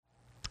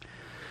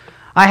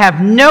I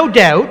have no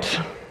doubt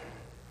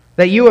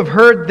that you have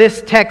heard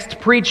this text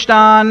preached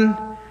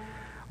on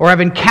or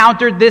have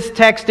encountered this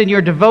text in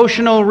your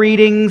devotional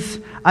readings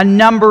a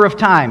number of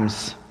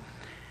times.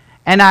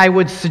 And I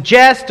would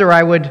suggest, or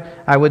I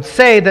would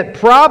say that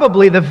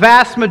probably the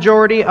vast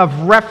majority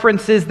of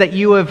references that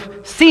you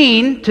have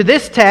seen to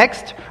this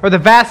text, or the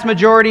vast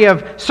majority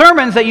of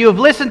sermons that you have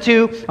listened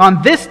to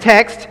on this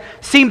text,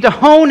 seem to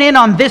hone in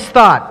on this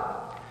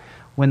thought.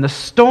 When the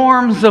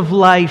storms of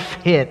life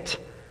hit,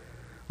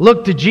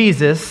 look to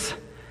Jesus,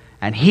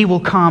 and He will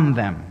calm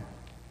them.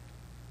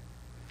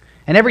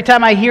 And every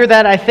time I hear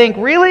that, I think,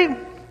 really?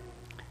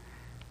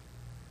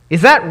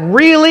 Is that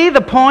really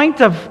the point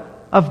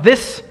of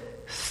this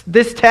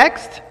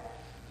text?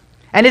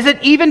 And is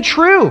it even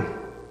true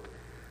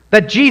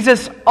that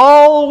Jesus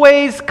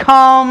always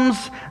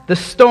calms the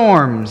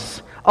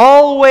storms,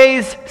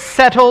 always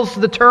settles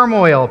the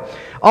turmoil,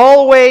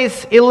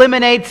 always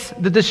eliminates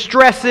the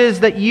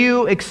distresses that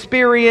you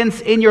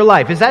experience in your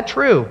life? Is that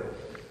true?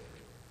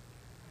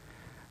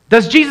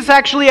 Does Jesus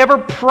actually ever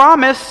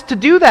promise to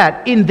do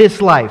that in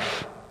this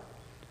life?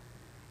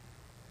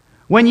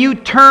 When you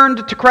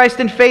turned to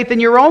Christ in faith in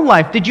your own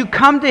life, did you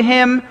come to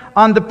Him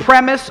on the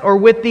premise or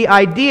with the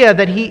idea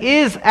that He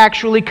is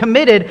actually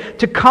committed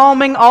to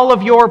calming all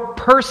of your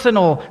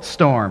personal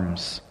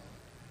storms?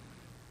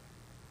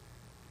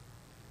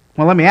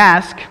 Well, let me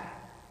ask,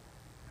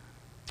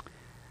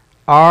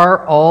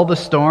 are all the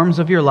storms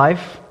of your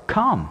life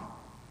calm?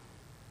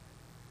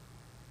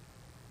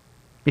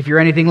 If you're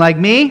anything like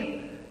me,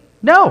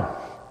 no.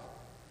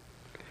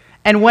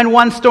 And when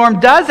one storm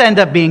does end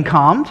up being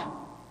calmed,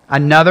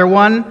 another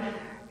one,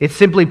 it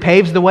simply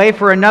paves the way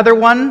for another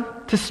one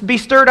to be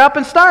stirred up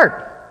and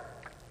start.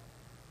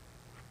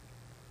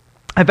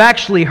 I've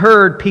actually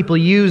heard people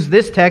use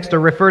this text or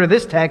refer to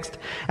this text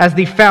as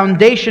the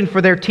foundation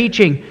for their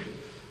teaching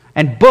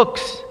and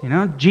books.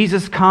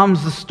 Jesus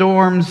calms the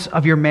storms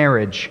of your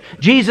marriage.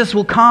 Jesus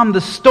will calm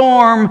the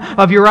storm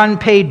of your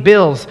unpaid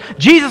bills.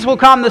 Jesus will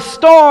calm the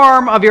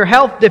storm of your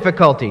health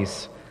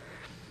difficulties.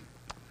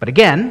 But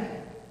again,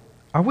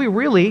 are we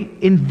really,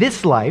 in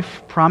this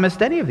life,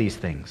 promised any of these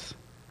things?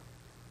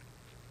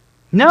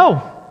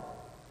 No.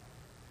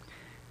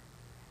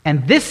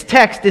 And this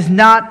text is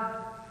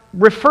not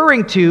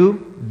referring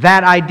to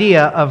that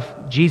idea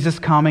of Jesus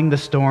calming the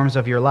storms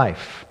of your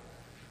life.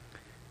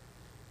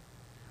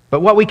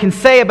 But what we can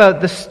say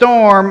about the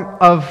storm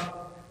of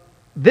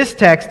this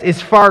text is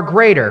far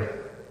greater.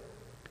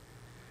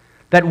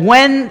 That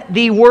when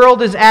the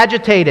world is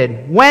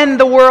agitated, when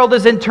the world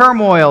is in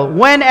turmoil,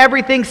 when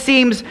everything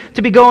seems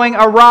to be going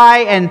awry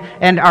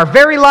and our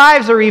very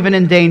lives are even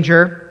in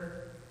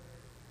danger,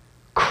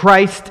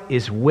 Christ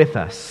is with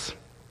us.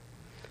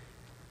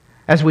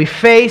 As we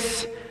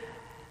face,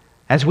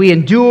 as we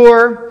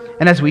endure,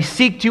 and as we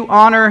seek to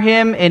honor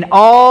Him in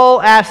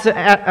all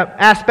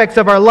aspects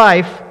of our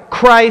life,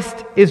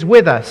 Christ is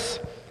with us.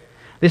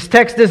 This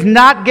text does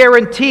not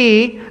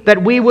guarantee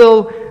that we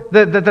will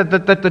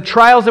that the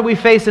trials that we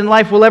face in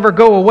life will ever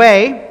go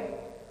away.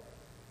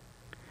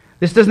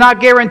 This does not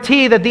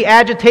guarantee that the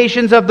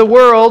agitations of the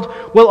world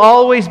will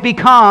always be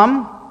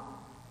calm.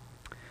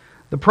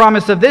 The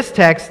promise of this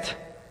text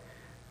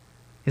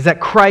is that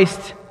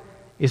Christ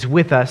is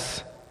with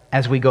us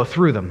as we go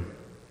through them.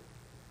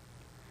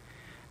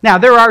 Now,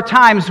 there are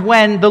times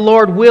when the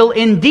Lord will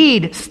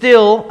indeed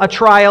still a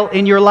trial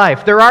in your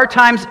life. There are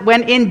times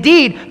when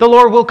indeed the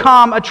Lord will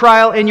calm a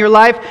trial in your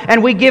life,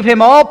 and we give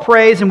Him all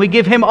praise and we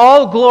give Him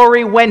all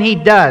glory when He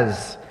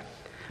does.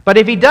 But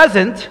if He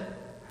doesn't,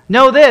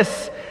 know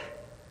this,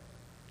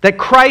 that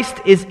Christ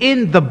is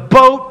in the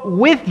boat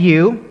with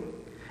you,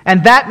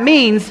 and that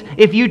means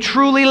if you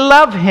truly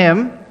love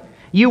Him,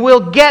 you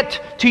will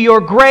get to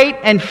your great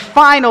and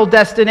final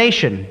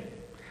destination,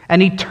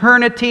 an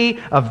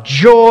eternity of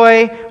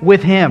joy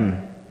with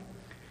Him.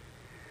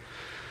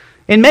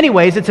 In many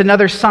ways, it's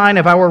another sign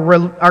of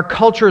our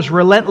culture's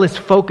relentless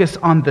focus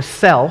on the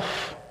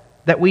self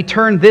that we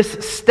turn this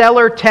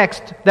stellar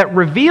text that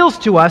reveals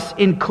to us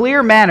in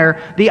clear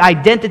manner the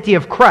identity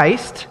of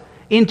Christ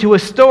into a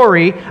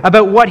story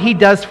about what He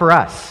does for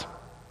us.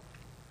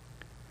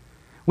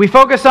 We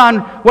focus on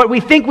what we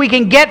think we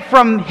can get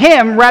from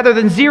Him rather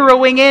than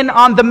zeroing in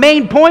on the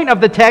main point of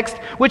the text,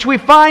 which we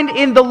find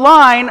in the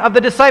line of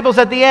the disciples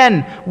at the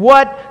end.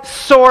 What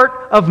sort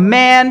of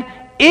man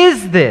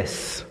is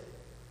this?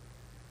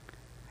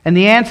 And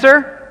the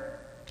answer?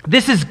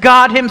 This is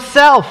God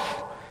Himself.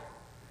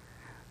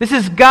 This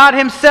is God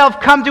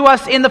Himself come to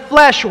us in the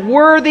flesh,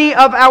 worthy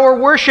of our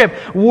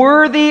worship,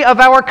 worthy of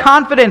our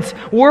confidence,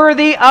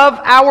 worthy of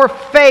our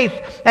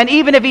faith. And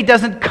even if He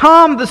doesn't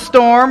calm the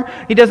storm,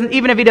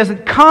 even if He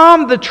doesn't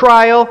calm the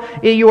trial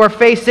you are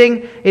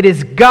facing, it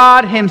is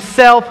God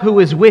Himself who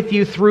is with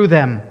you through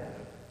them.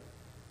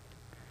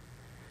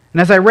 And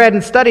as I read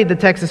and studied the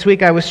text this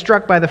week, I was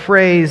struck by the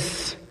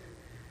phrase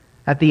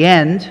at the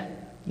end,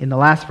 in the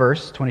last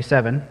verse,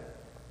 27,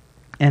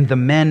 and the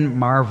men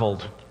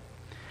marveled.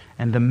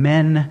 And the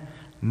men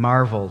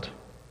marveled.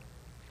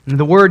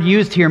 The word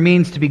used here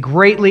means to be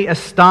greatly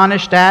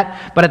astonished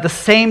at, but at the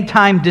same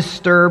time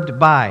disturbed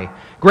by.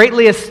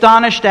 Greatly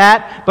astonished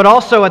at, but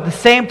also at the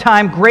same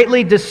time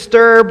greatly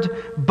disturbed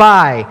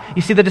by.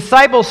 You see, the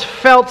disciples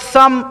felt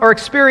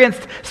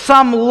experienced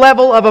some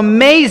level of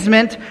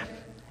amazement,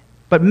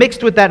 but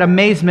mixed with that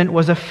amazement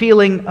was a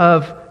feeling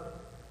of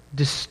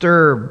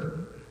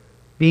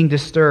being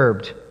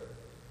disturbed.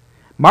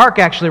 Mark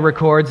actually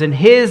records in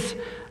his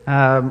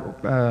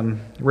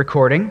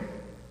recording,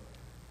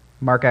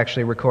 Mark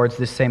actually records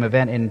this same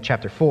event in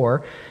chapter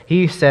 4.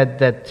 He said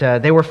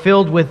that they were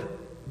filled with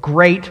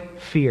great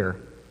fear.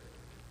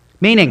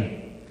 Meaning,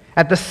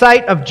 at the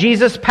sight of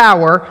Jesus'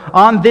 power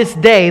on this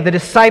day, the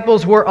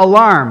disciples were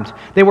alarmed.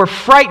 They were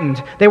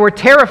frightened. They were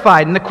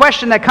terrified. And the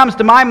question that comes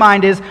to my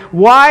mind is,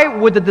 why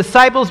would the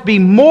disciples be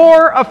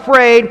more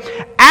afraid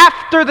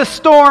after the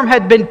storm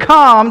had been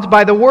calmed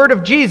by the word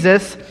of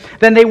Jesus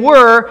than they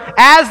were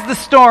as the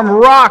storm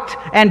rocked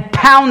and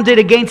pounded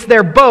against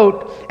their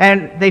boat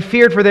and they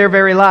feared for their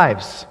very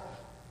lives?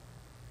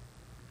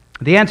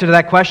 The answer to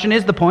that question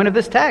is the point of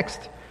this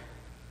text.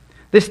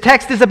 This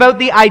text is about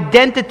the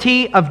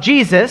identity of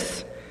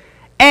Jesus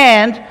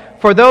and,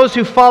 for those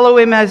who follow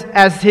him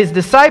as his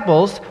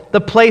disciples, the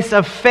place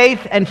of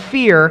faith and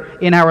fear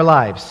in our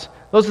lives.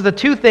 Those are the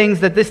two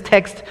things that this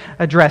text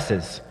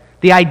addresses.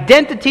 The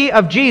identity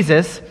of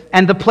Jesus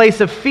and the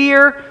place of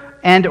fear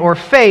and or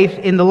faith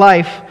in the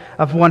life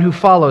of one who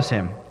follows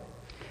him.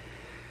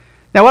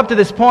 Now, up to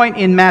this point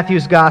in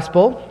Matthew's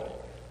gospel,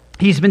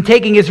 he's been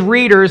taking his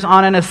readers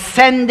on an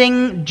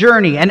ascending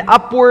journey, an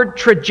upward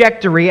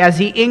trajectory as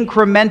he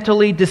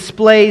incrementally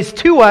displays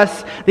to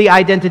us the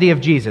identity of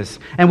Jesus.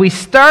 And we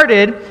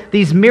started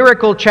these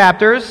miracle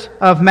chapters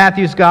of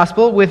Matthew's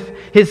gospel with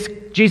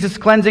Jesus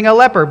cleansing a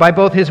leper by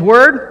both his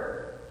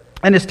word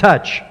and his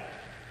touch.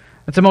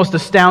 It's a most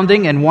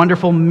astounding and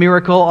wonderful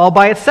miracle all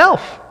by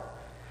itself.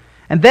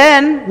 And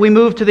then we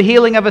move to the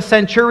healing of a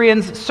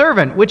centurion's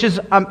servant, which is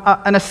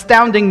an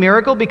astounding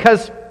miracle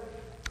because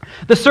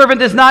the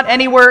servant is not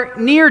anywhere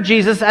near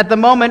Jesus at the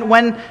moment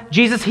when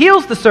Jesus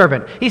heals the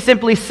servant. He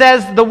simply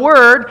says the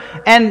word,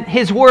 and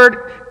his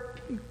word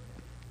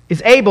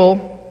is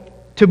able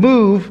to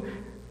move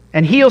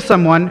and heal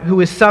someone who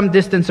is some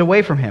distance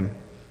away from him.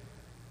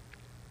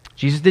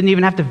 Jesus didn't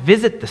even have to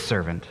visit the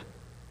servant.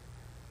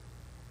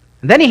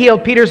 And then he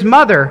healed Peter's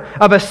mother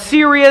of a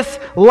serious,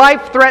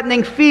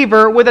 life-threatening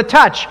fever with a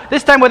touch,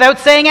 this time without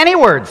saying any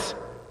words.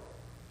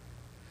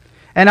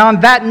 And on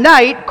that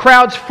night,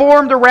 crowds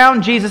formed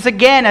around Jesus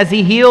again as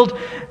he healed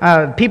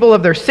people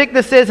of their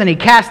sicknesses, and he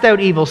cast out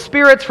evil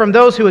spirits from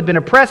those who had been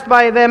oppressed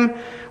by them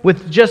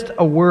with just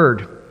a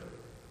word.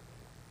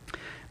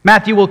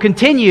 Matthew will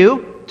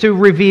continue to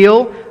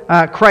reveal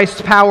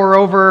Christ's power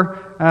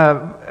over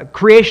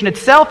creation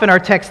itself in our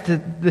text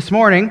this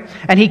morning,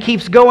 and he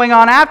keeps going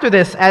on after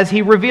this as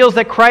he reveals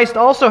that Christ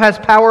also has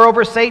power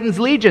over Satan's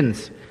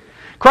legions.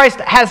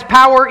 Christ has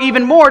power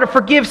even more to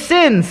forgive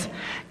sins.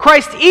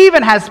 Christ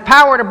even has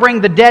power to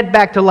bring the dead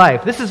back to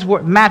life. This is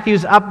what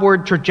Matthew's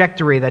upward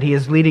trajectory that he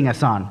is leading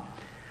us on.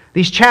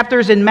 These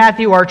chapters in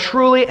Matthew are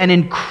truly an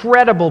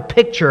incredible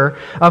picture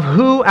of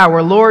who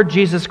our Lord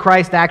Jesus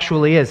Christ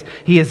actually is.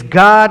 He is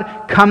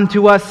God come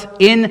to us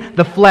in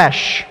the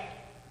flesh.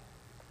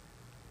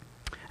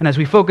 And as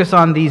we focus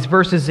on these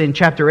verses in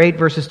chapter 8,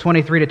 verses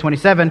 23 to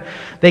 27,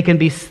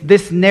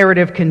 this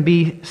narrative can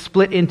be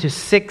split into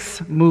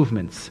 6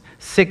 movements.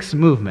 6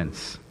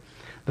 movements.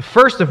 The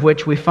first of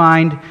which we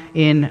find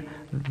in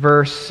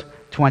verse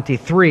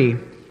 23.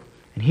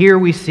 And here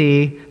we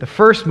see the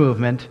first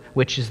movement,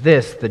 which is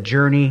this: the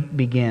journey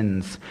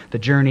begins. The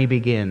journey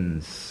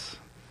begins.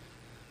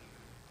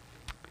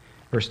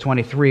 Verse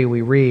 23,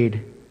 we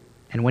read,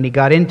 "And when he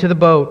got into the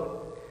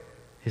boat,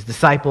 his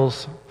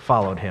disciples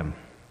followed him."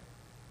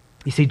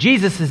 You see,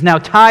 Jesus is now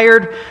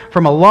tired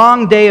from a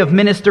long day of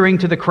ministering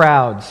to the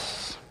crowds.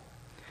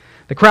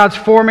 The crowds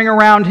forming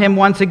around him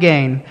once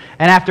again,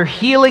 and after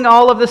healing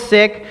all of the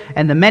sick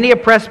and the many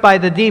oppressed by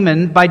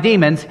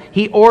demons,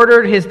 he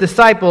ordered his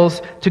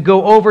disciples to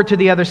go over to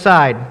the other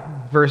side.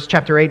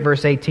 Chapter 8,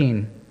 verse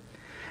 18.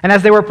 And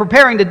as they were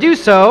preparing to do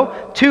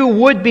so, 2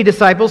 would-be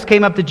disciples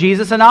came up to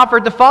Jesus and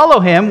offered to follow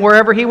him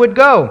wherever he would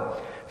go.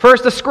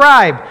 First, a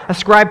scribe. A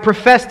scribe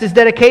professed his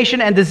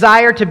dedication and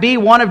desire to be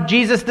one of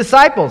Jesus'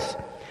 disciples,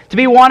 to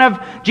be one of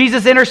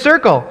Jesus' inner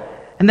circle.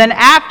 And then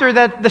after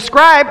the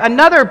scribe,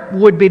 another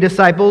would-be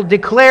disciple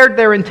declared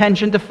their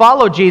intention to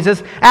follow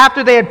Jesus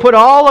after they had put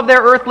all of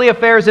their earthly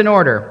affairs in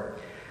order.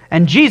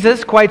 And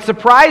Jesus, quite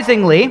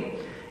surprisingly,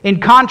 in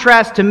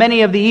contrast to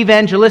many of the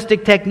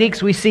evangelistic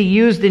techniques we see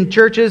used in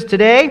churches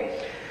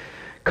today,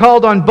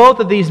 called on both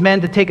of these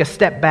men to take a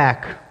step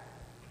back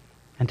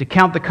and to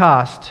count the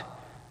cost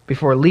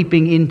before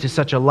leaping into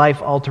such a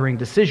life-altering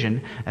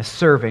decision as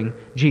serving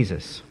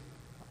Jesus.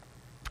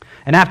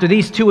 And after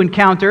these 2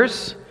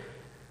 encounters,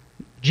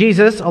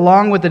 Jesus,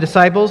 along with the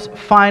disciples,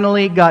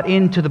 finally got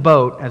into the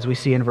boat, as we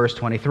see in verse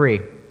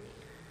 23.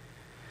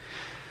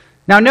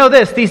 Now know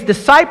this, these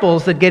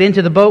disciples that get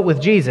into the boat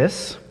with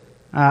Jesus,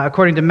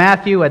 According to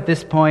Matthew, at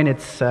this point,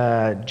 it's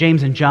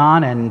James and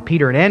John and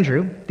Peter and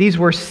Andrew. These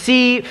were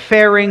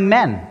seafaring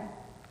men.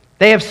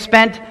 They have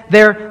spent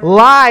their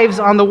lives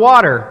on the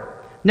water,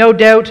 no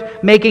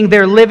doubt making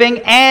their living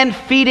and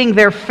feeding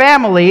their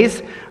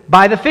families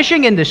by the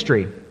fishing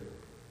industry.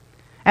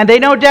 And they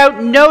no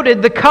doubt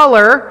noted the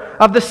color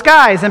of the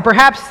skies, and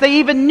perhaps they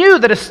even knew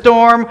that a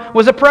storm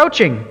was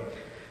approaching.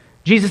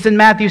 Jesus in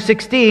Matthew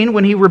 16,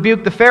 when he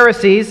rebuked the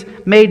Pharisees,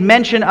 made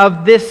mention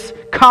of this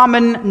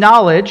common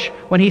knowledge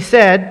when he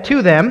said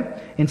to them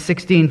in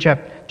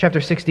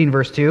chapter 16,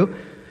 verse 2,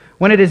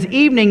 "When it is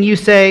evening, you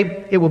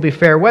say, 'It will be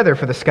fair weather,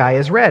 for the sky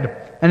is red.'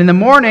 And in the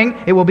morning,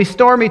 'It will be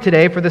stormy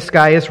today, for the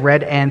sky is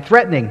red and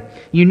threatening.'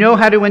 You know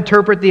how to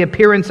interpret the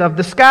appearance of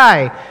the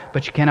sky,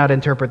 but you cannot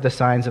interpret the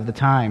signs of the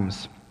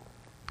times."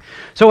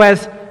 So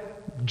as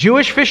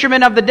Jewish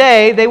fishermen of the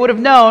day, they would have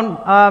known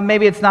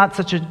maybe it's not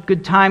such a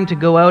good time to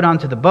go out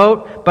onto the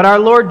boat, but our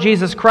Lord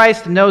Jesus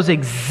Christ knows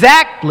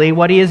exactly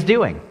what he is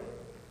doing.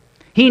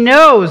 He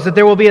knows that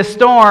there will be a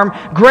storm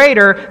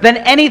greater than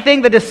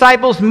anything the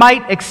disciples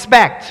might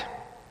expect.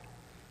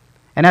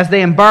 And as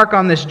they embark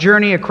on this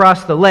journey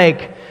across the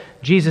lake,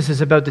 Jesus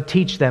is about to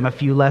teach them a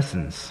few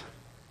lessons.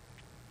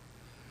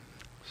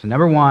 So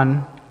number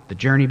one, the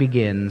journey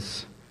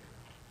begins.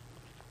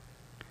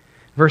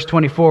 Verse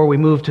 24, we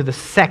move to the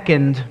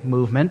second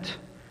movement.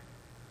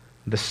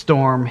 The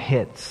storm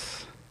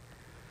hits.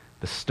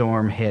 The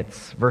storm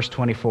hits. Verse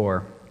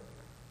 24.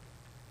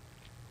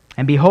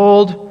 "And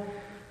behold,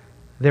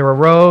 there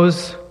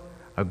arose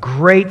a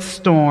great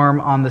storm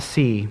on the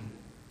sea,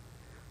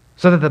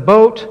 so that the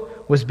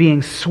boat was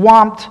being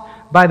swamped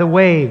by the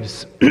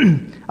waves."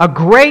 A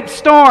great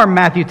storm,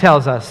 Matthew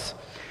tells us.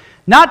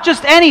 Not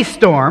just any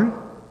storm,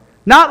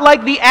 not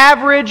like the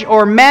average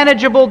or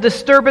manageable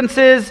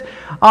disturbances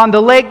on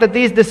the lake that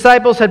these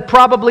disciples had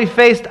probably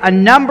faced a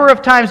number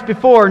of times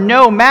before.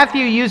 No,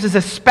 Matthew uses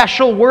a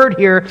special word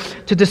here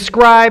to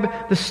describe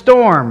the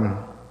storm.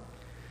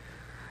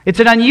 It's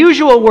an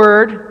unusual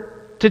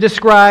word to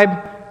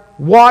describe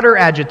water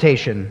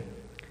agitation.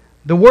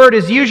 The word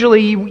is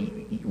usually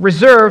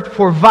reserved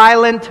for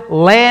violent,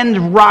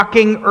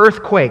 land-rocking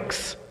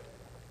earthquakes.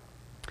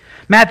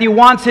 Matthew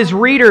wants his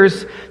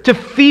readers to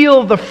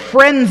feel the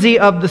frenzy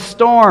of the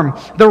storm,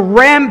 the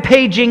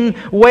rampaging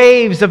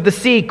waves of the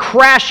sea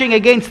crashing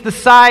against the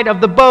side of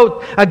the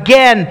boat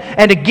again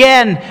and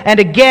again and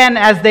again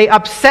as they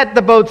upset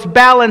the boat's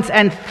balance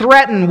and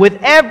threaten with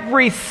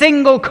every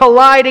single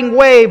colliding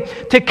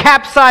wave to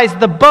capsize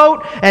the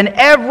boat and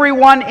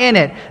everyone in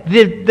it.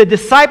 The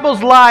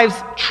disciples' lives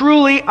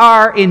truly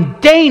are in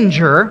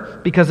danger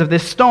because of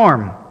this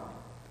storm.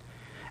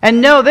 And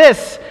know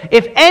this,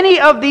 if any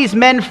of these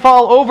men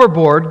fall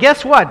overboard,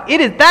 guess what?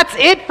 That's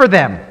it for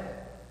them.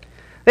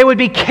 They would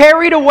be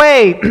carried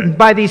away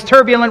by these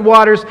turbulent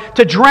waters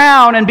to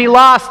drown and be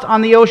lost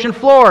on the ocean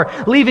floor,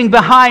 leaving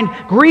behind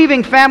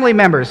grieving family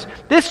members.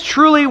 This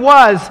truly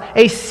was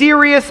a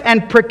serious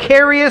and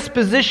precarious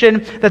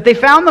position that they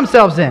found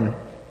themselves in.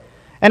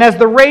 And as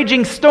the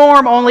raging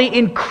storm only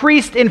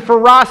increased in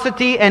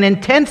ferocity and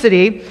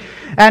intensity,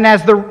 and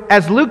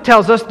as Luke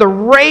tells us, the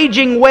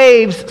raging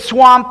waves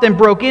swamped and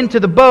broke into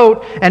the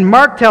boat, and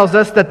Mark tells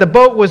us that the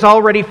boat was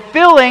already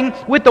filling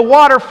with the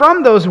water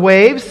from those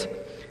waves,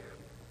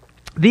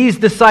 these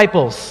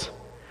disciples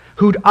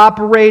who'd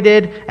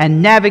operated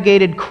and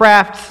navigated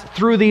crafts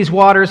through these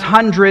waters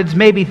hundreds,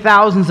 maybe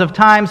thousands of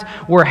times,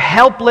 were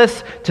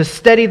helpless to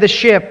steady the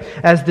ship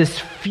as this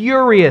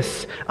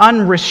furious,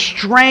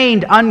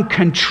 unrestrained,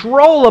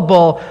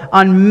 uncontrollable,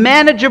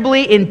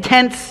 unmanageably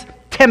intense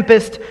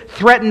tempest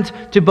threatened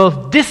to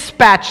both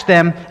dispatch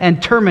them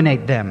and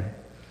terminate them.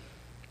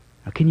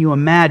 Now, can you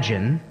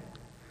imagine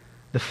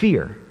the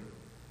fear?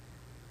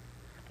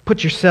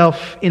 Put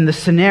yourself in the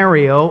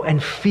scenario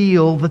and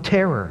feel the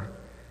terror.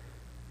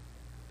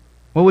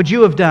 What would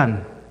you have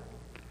done?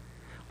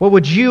 What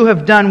would you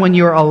have done when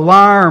your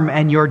alarm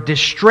and your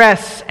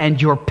distress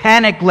and your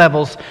panic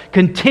levels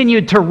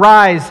continued to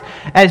rise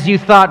as you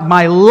thought,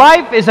 my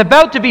life is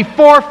about to be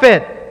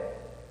forfeit?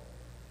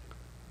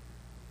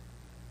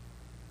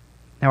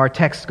 Now our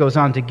text goes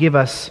on to give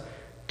us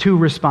two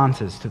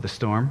responses to the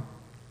storm,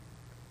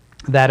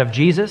 that of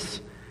Jesus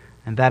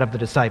and that of the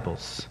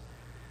disciples.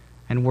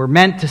 And we're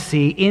meant to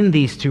see in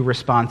these two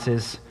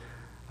responses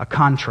a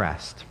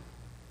contrast.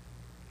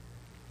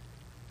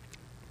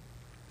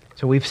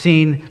 So we've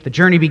seen the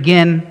journey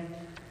begin,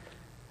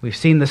 we've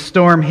seen the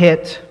storm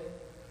hit,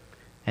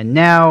 and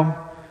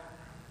now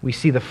we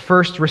see the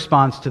first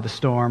response to the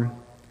storm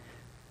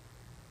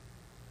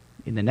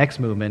in the next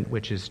movement,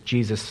 which is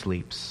Jesus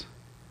sleeps.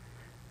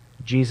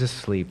 Jesus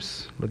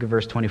sleeps. Look at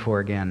verse 24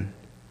 again.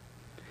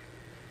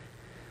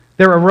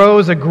 "There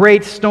arose a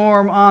great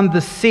storm on the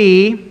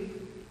sea,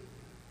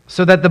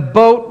 so that the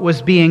boat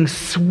was being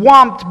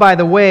swamped by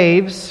the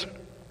waves,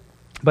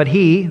 but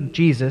he,"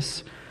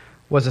 Jesus,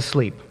 "was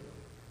asleep."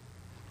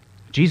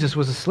 Jesus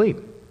was asleep.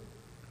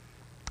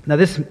 Now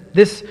this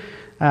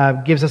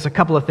gives us a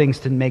couple of things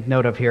to make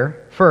note of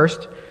here.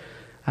 First,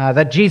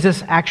 that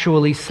Jesus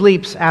actually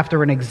sleeps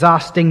after an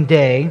exhausting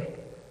day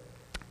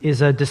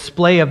is a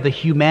display of the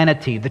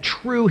humanity, the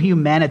true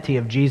humanity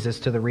of Jesus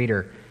to the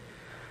reader.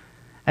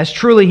 As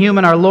truly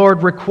human, our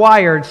Lord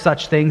required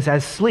such things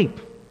as sleep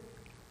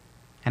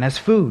and as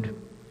food.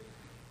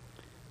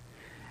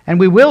 And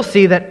we will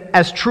see that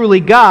as truly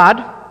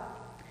God,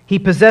 He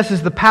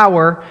possesses the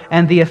power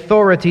and the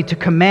authority to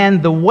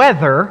command the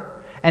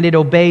weather, and it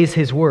obeys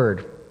His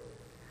word.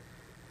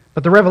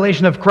 But the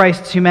revelation of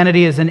Christ's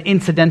humanity is an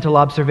incidental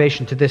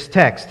observation to this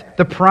text.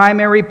 The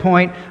primary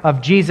point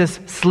of Jesus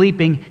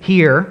sleeping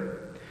here,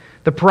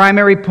 the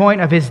primary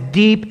point of His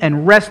deep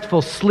and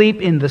restful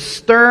sleep in the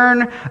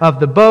stern of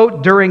the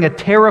boat during a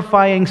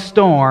terrifying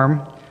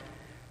storm,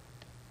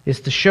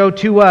 is to show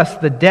to us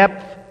the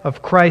depth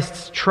of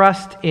Christ's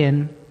trust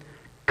in,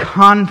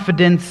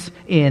 confidence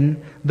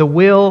in, the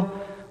will,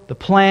 the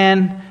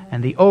plan,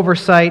 and the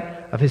oversight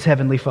of His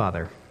Heavenly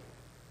Father.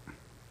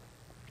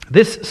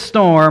 This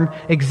storm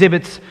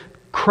exhibits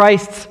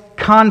Christ's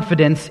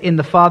confidence in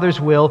the Father's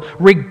will,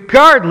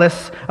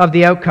 regardless of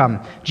the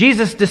outcome.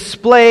 Jesus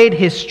displayed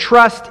His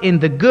trust in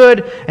the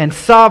good and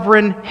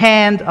sovereign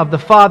hand of the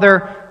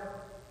Father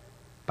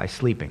by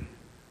sleeping.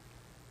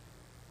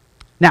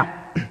 Now,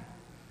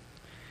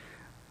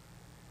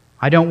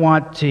 I don't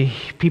want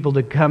people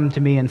to come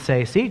to me and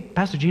say, see,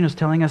 Pastor Gino's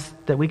telling us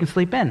that we can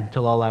sleep in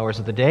till all hours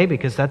of the day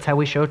because that's how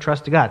we show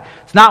trust to God.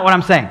 It's not what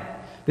I'm saying.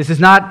 This is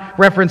not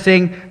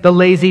referencing the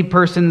lazy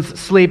person's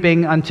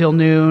sleeping until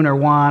noon or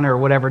 1 or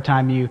whatever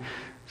time you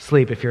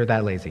sleep if you're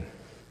that lazy.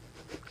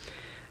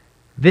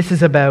 This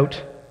is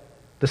about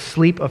the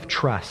sleep of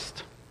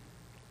trust.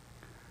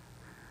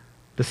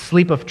 The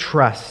sleep of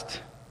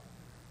trust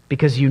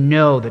because you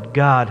know that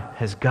God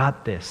has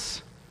got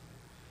this.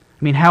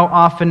 I mean, how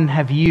often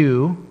have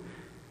you,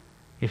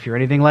 if you're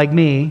anything like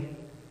me,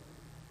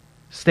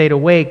 stayed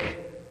awake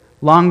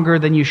longer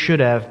than you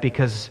should have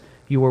because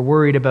you were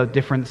worried about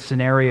different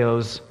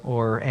scenarios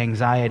or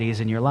anxieties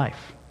in your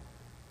life?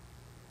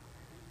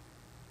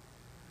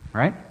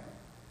 Right?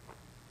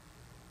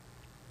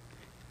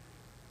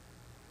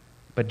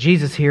 But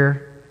Jesus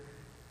here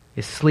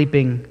is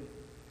sleeping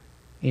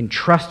in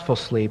trustful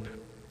sleep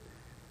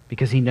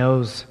because He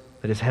knows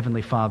that His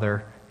Heavenly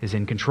Father is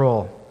in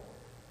control.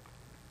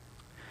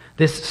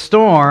 This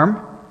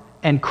storm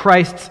and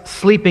Christ's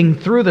sleeping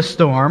through the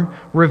storm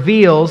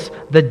reveals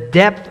the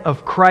depth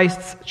of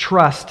Christ's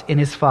trust in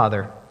His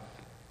Father.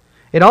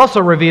 It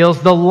also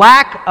reveals the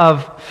lack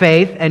of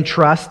faith and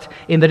trust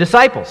in the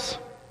disciples.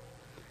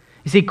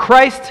 You see,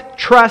 Christ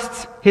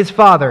trusts His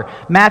Father.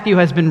 Matthew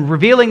has been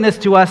revealing this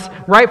to us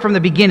right from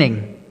the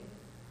beginning.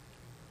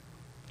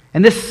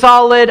 And this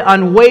solid,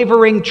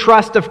 unwavering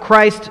trust of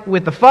Christ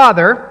with the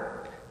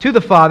Father, to the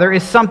Father,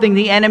 is something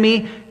the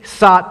enemy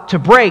sought to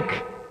break.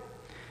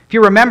 If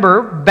you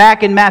remember,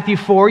 back in Matthew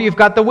 4, you've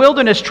got the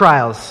wilderness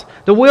trials,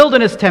 the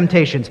wilderness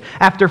temptations.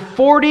 After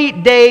 40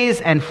 days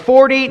and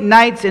 40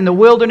 nights in the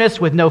wilderness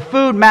with no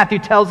food, Matthew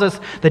tells us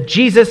that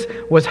Jesus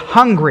was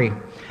hungry.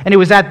 And it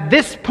was at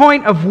this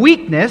point of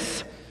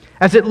weakness,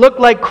 as it looked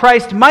like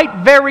Christ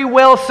might very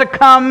well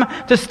succumb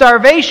to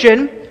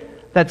starvation,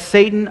 that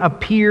Satan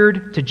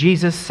appeared to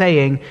Jesus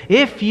saying,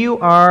 "If you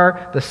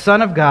are the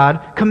Son of God,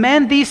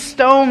 command these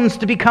stones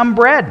to become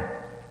bread."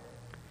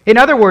 In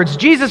other words,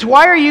 Jesus,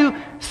 why are you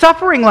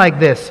suffering like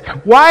this?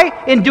 Why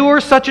endure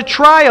such a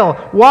trial?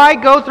 Why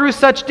go through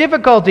such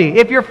difficulty?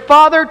 If your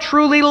Father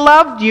truly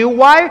loved you,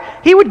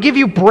 He would give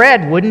you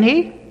bread, wouldn't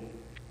He?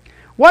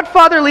 What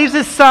father leaves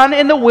his son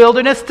in the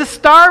wilderness to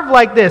starve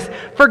like this?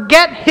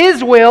 Forget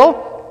His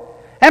will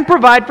and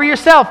provide for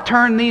yourself.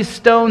 Turn these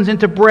stones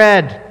into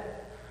bread.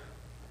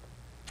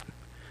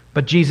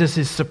 But Jesus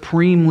is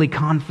supremely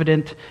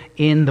confident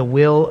in the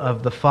will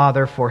of the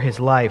Father for His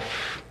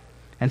life.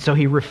 And so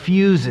He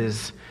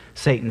refuses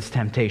Satan's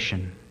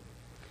temptation.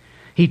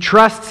 He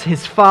trusts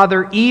His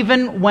Father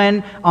even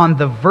when on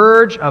the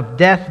verge of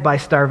death by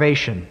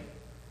starvation.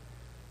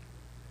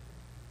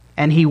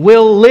 And He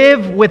will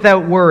live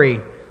without worry,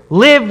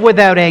 live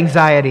without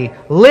anxiety,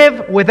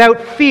 live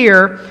without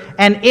fear,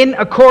 and in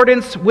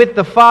accordance with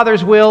the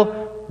Father's will,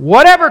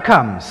 whatever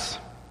comes.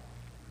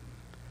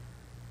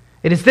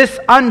 It is this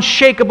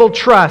unshakable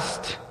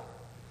trust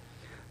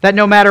that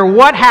no matter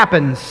what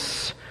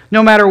happens,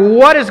 no matter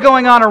what is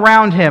going on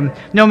around him,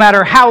 no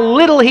matter how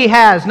little he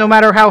has, no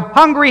matter how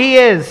hungry he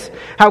is,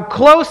 how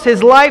close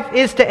his life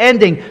is to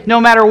ending,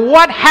 no matter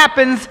what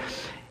happens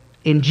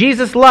in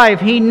Jesus' life,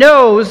 he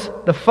knows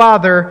the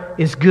Father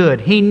is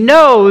good. He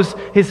knows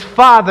his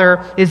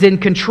Father is in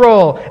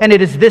control. And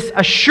it is this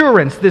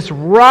assurance, this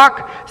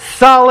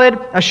rock-solid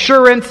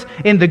assurance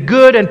in the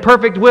good and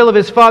perfect will of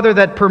his Father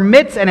that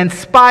permits and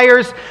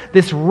inspires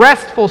this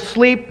restful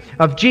sleep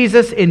of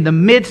Jesus in the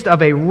midst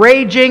of a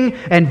raging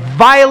and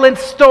violent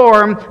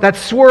storm that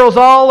swirls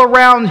all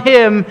around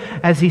him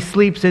as he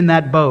sleeps in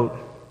that boat.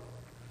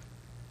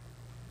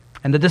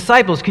 And the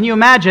disciples, can you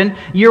imagine?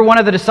 You're one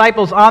of the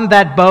disciples on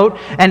that boat,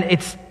 and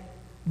it's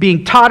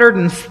being tottered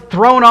and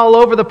thrown all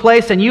over the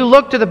place, and you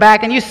look to the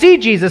back and you see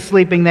Jesus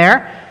sleeping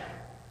there.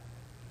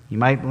 You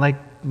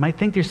might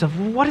think to yourself,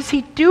 what is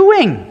he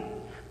doing?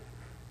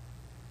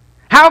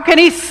 How can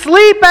he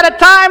sleep at a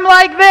time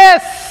like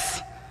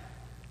this?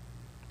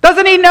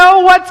 Doesn't he know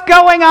what's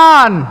going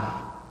on?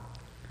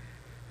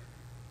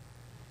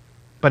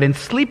 But in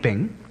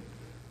sleeping,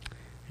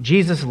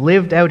 Jesus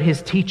lived out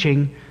his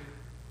teaching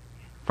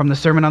from the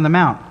Sermon on the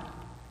Mount.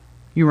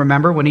 You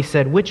remember when he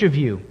said, which of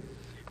you,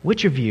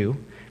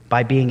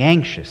 by being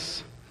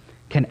anxious,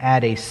 can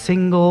add a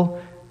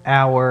single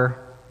hour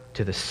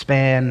to the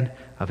span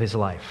of his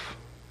life?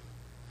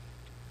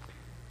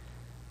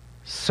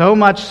 So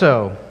much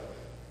so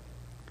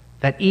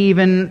that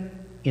even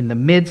in the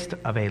midst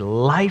of a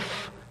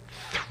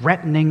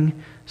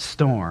life-threatening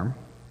storm,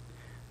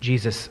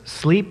 Jesus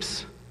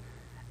sleeps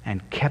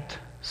and kept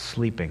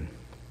sleeping.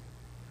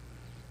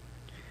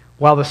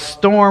 While the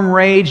storm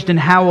raged and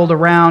howled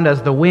around,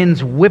 as the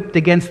winds whipped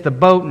against the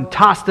boat and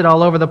tossed it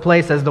all over the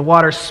place, as the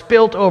water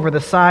spilt over the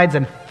sides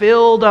and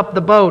filled up the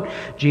boat,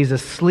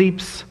 Jesus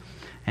sleeps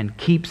and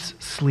keeps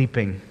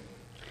sleeping.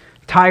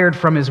 Tired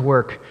from his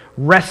work,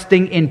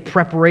 resting in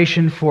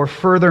preparation for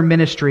further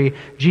ministry,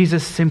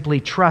 Jesus simply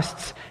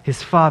trusts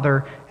his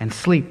Father and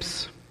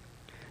sleeps.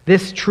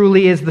 This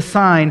truly is the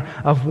sign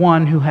of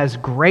one who has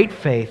great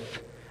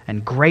faith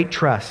and great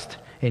trust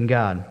in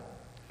God.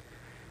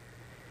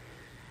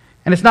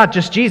 And it's not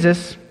just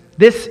Jesus.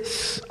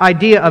 This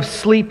idea of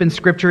sleep in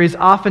Scripture is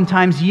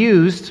oftentimes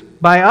used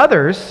by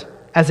others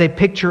as a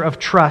picture of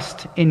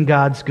trust in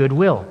God's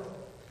goodwill.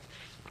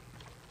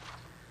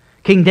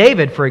 King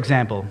David, for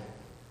example,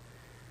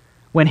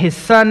 when his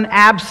son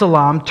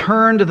Absalom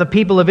turned the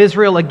people of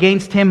Israel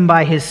against him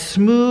by his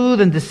smooth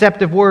and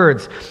deceptive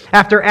words,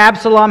 after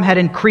Absalom had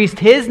increased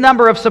his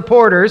number of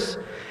supporters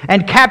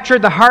and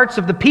captured the hearts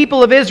of the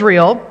people of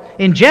Israel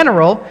in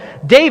general,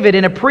 David,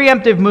 in a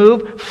preemptive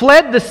move,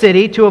 fled the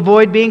city to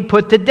avoid being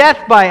put to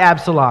death by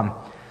Absalom.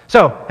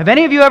 So, have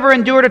any of you ever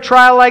endured a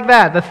trial like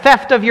that? The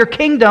theft of your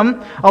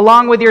kingdom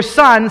along with your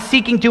son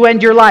seeking to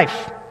end your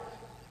life?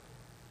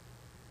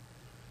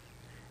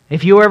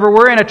 If you ever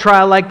were in a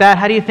trial like that,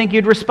 how do you think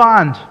you'd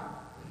respond?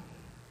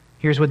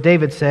 Here's what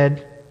David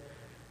said,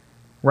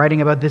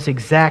 writing about this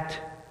exact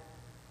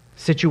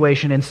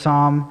situation in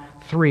Psalm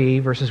 3,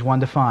 verses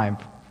 1 to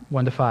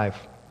 5.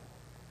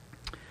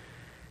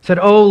 Said,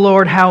 "O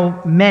Lord,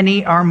 how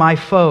many are my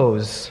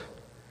foes?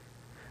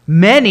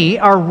 Many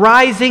are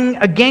rising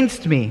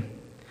against me.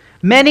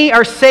 Many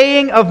are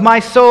saying of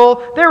my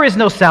soul, there is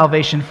no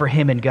salvation for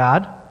him in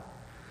God.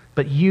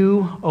 But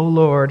you, O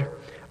Lord,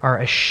 are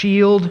a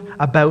shield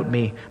about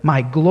me,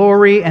 my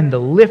glory and the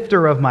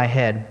lifter of my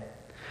head.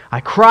 I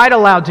cried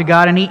aloud to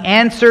God, and He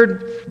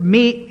answered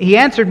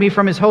me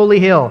from His holy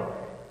hill.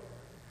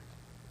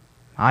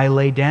 I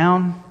lay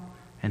down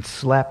and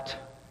slept.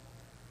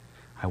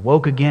 I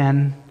woke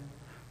again,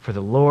 for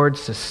the Lord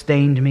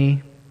sustained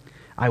me.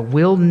 I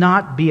will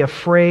not be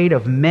afraid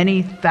of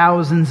many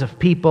thousands of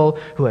people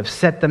who have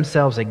set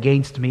themselves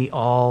against me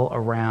all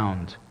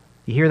around."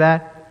 You hear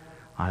that?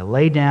 I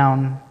lay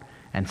down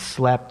and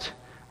slept.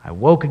 I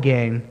woke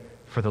again,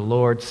 for the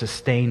Lord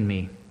sustained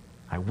me.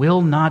 I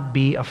will not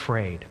be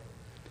afraid.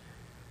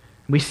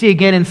 We see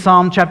again in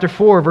Psalm chapter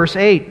 4, verse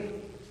 8,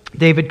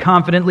 David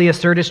confidently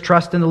asserts his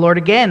trust in the Lord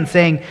again,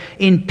 saying,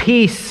 "In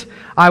peace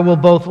I will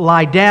both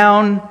lie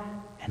down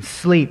and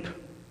sleep.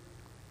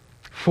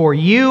 For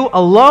you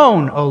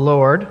alone, O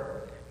Lord,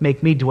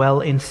 make me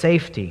dwell in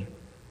safety."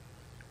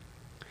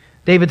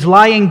 David's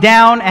lying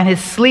down and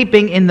his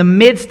sleeping in the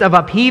midst of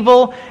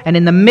upheaval and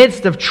in the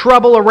midst of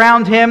trouble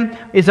around him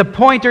is a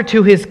pointer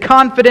to his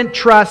confident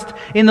trust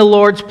in the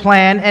Lord's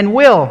plan and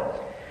will.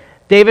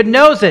 David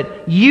knows it.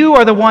 You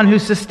are the one who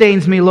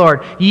sustains me,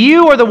 Lord.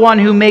 You are the one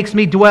who makes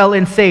me dwell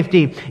in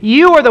safety.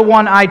 You are the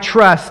one I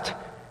trust.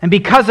 And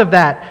because of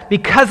that,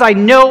 because I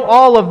know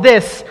all of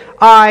this,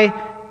 I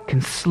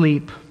can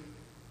sleep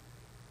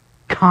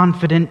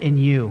confident in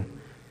you.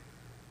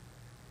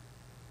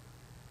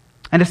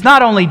 And it's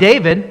not only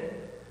David,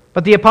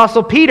 but the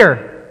Apostle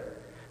Peter,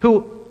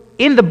 who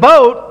in the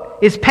boat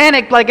is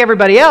panicked like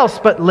everybody else,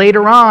 but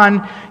later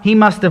on he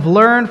must have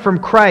learned from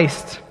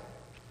Christ.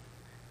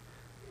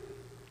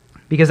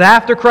 Because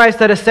after Christ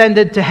had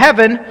ascended to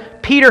heaven,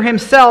 Peter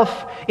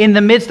himself, in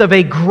the midst of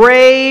a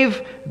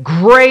grave,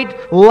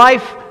 great,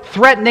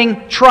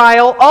 life-threatening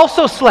trial,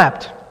 also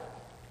slept.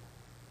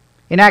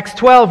 In Acts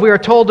 12, we are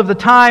told of the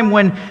time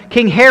when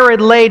King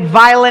Herod laid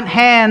violent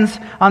hands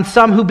on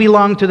some who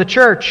belonged to the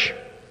church.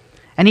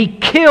 And he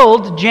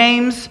killed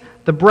James,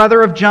 the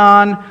brother of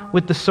John,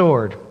 with the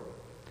sword.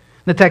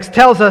 The text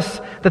tells us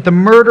that the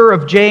murder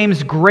of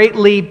James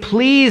greatly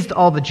pleased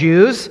all the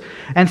Jews,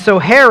 and so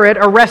Herod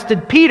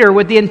arrested Peter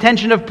with the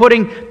intention of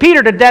putting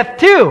Peter to death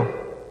too.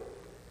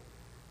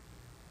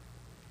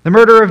 The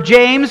murder of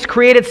James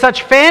created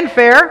such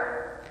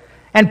fanfare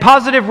and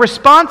positive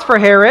response for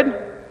Herod.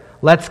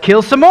 Let's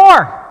kill some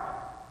more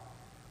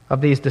of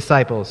these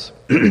disciples.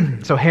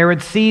 So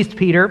Herod seized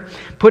Peter,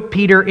 put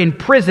Peter in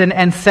prison,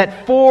 and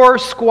set 4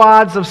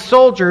 squads of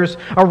soldiers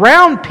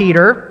around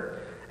Peter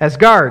as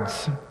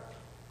guards.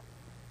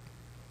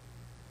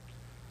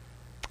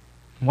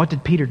 What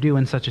did Peter do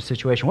in such a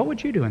situation? What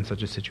would you do in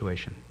such a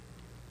situation?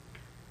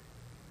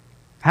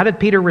 How did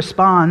Peter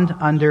respond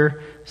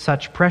under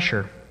such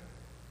pressure?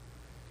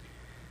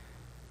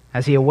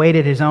 As he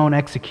awaited his own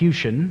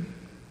execution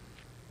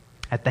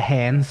at the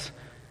hands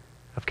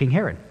of King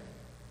Herod.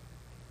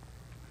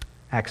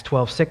 Acts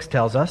 12:6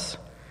 tells us,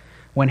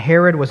 when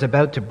Herod was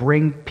about to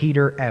bring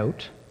Peter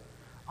out,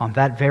 on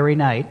that very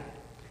night,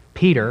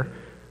 Peter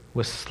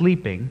was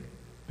sleeping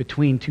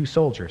between two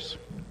soldiers.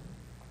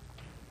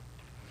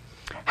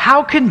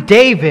 How can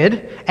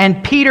David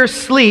and Peter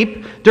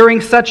sleep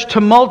during such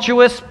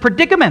tumultuous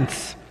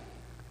predicaments?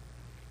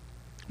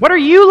 What are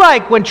you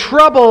like when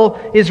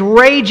trouble is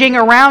raging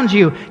around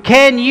you?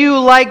 Can you,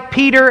 like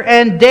Peter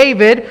and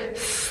David,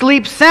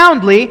 sleep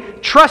soundly,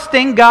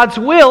 trusting God's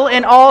will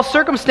in all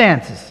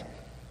circumstances?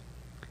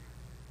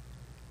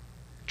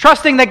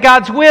 Trusting that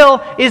God's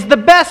will is the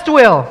best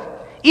will,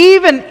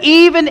 even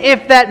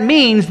if that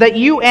means that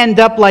you end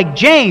up like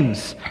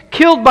James,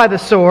 killed by the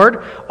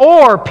sword,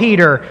 or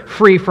Peter,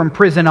 free from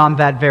prison on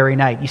that very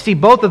night. You see,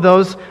 both of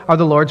those are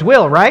the Lord's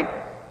will, right?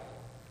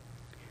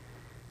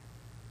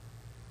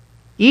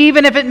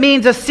 Even if it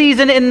means a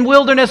season in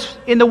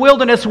the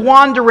wilderness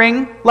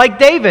wandering like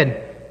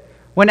David.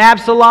 When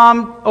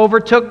Absalom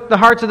overtook the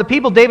hearts of the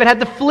people, David had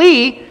to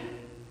flee,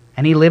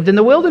 and he lived in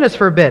the wilderness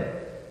for a bit.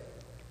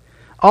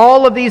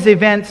 All of these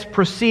events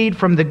proceed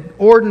from the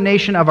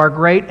ordination of our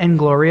great and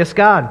glorious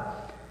God.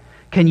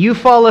 Can you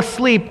fall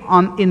asleep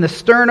in the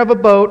stern of a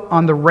boat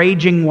on the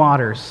raging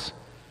waters,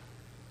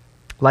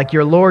 like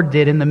your Lord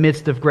did in the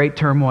midst of great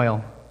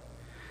turmoil?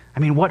 I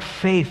mean, what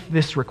faith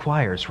this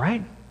requires,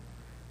 right?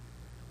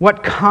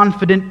 What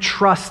confident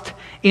trust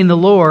in the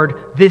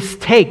Lord this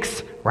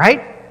takes,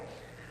 right?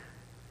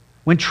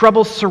 When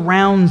trouble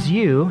surrounds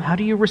you, how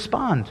do you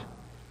respond?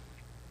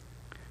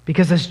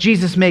 Because as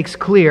Jesus makes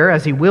clear,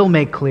 as he will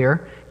make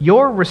clear,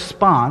 your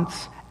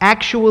response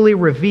actually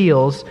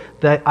reveals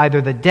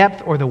either the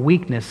depth or the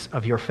weakness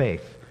of your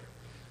faith.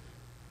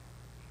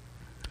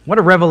 What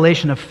a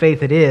revelation of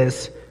faith it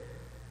is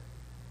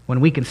when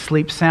we can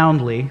sleep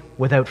soundly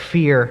without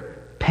fear,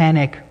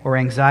 panic, or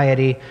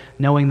anxiety,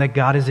 knowing that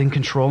God is in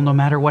control no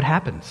matter what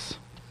happens.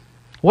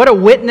 What a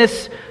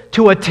witness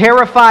to a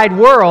terrified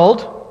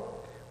world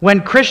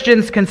when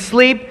Christians can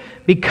sleep,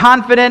 be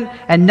confident,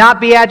 and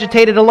not be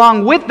agitated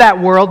along with that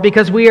world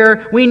because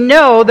we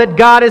know that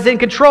God is in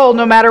control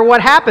no matter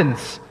what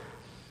happens.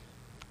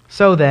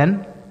 So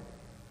then,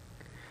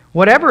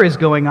 whatever is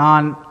going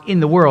on in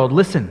the world,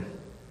 listen,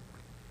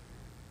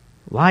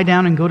 lie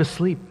down and go to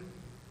sleep.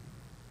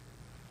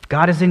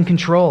 God is in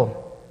control.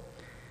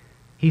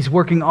 He's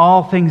working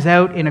all things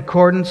out in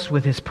accordance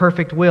with his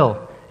perfect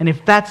will. And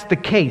if that's the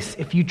case,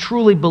 if you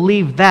truly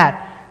believe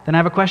that, then I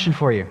have a question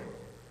for you.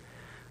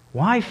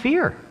 Why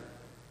fear?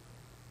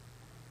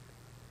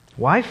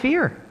 Why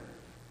fear?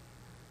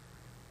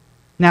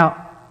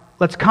 Now,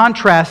 let's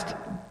contrast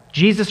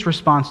Jesus'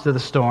 response to the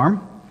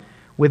storm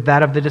with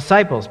that of the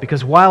disciples.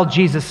 Because while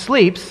Jesus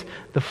sleeps,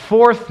 the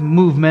fourth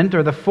movement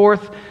or the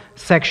fourth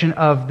section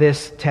of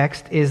this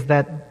text is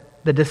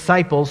that the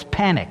disciples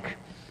panic.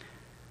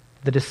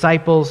 The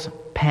disciples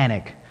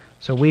panic.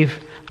 So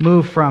we've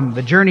moved from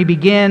the journey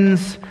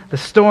begins, the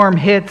storm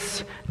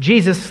hits,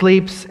 Jesus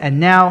sleeps, and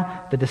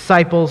now the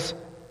disciples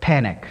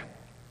panic.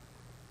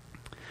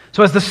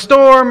 So as the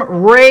storm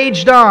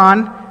raged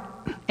on,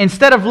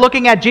 instead of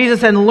looking at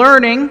Jesus and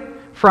learning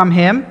from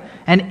him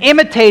and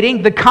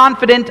imitating the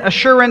confident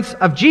assurance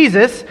of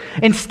Jesus,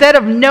 instead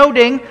of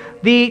noting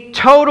the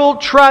total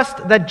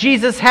trust that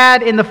Jesus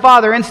had in the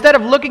Father, instead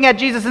of looking at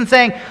Jesus and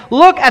saying,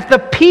 look at the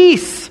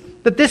peace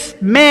that this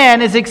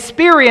man is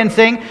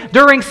experiencing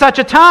during such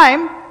a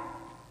time,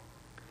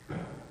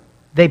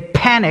 they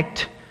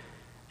panicked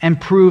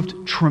and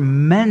proved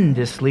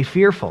tremendously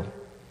fearful.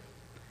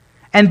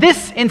 And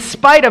this in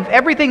spite of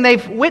everything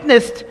they've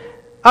witnessed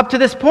up to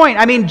this point.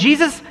 I mean,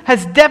 Jesus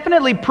has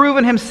definitely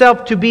proven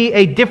himself to be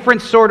a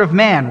different sort of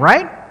man,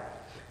 right?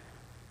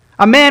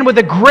 A man with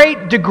a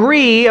great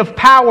degree of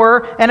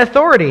power and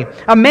authority.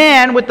 A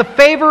man with the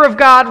favor of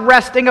God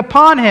resting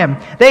upon him.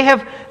 They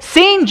have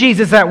seen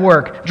Jesus at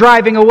work,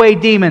 driving away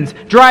demons,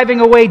 driving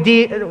away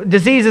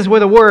diseases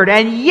with a word.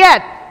 And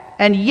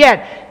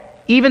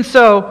yet, even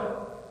so,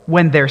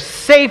 when their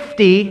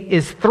safety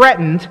is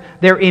threatened,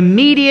 their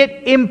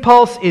immediate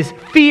impulse is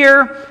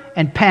fear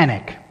and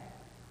panic.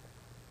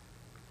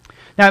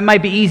 Now, it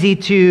might be easy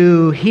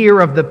to hear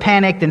of the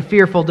panicked and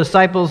fearful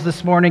disciples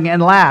this morning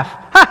and laugh.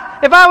 Ha!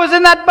 If I was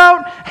in that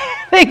boat,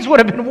 things would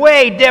have been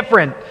way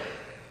different.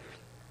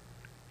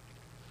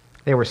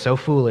 They were so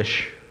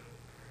foolish.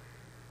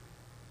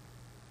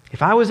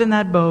 If I was in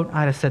that boat,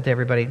 I'd have said to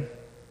everybody,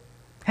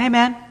 hey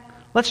man,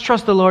 let's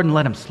trust the Lord and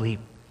let him sleep.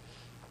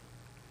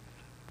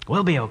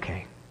 We'll be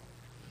okay.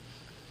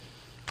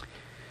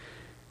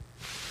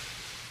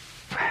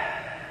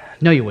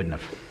 No, you wouldn't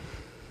have.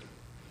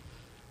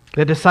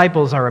 The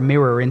disciples are a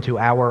mirror into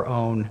our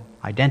own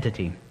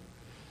identity.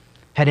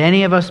 Had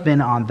any of us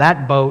been on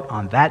that boat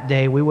on that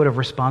day, we would have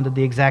responded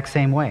the exact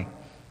same way.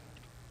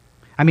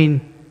 I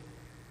mean,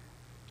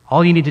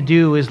 all you need to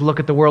do is look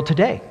at the world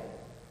today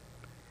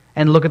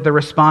and look at the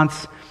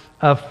response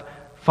of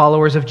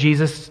followers of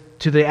Jesus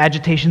to the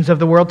agitations of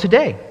the world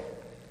today.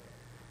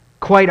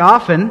 Quite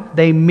often,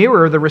 they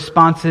mirror the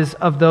responses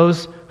of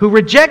those who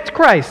reject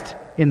Christ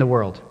in the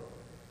world.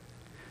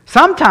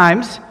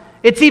 Sometimes,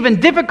 it's even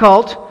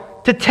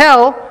difficult to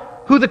tell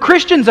who the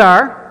Christians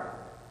are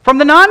from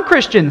the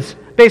non-Christians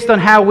based on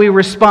how we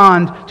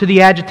respond to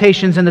the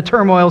agitations and the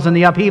turmoils and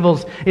the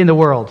upheavals in the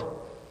world.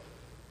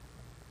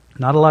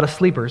 Not a lot of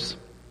sleepers.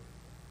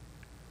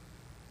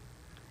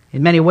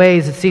 In many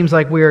ways, it seems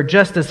like we are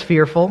just as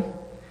fearful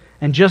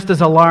and just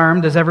as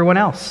alarmed as everyone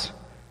else.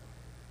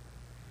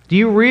 Do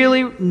you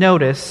really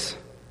notice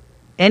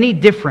any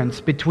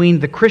difference between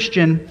the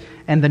Christian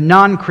and the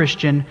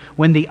non-Christian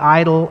when the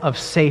idol of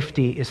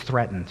safety is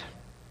threatened?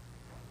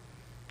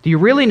 Do you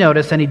really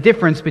notice any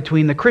difference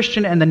between the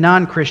Christian and the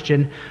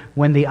non-Christian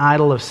when the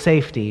idol of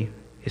safety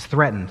is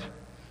threatened?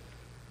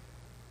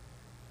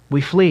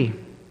 We flee.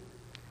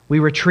 We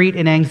retreat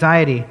in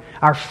anxiety.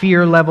 Our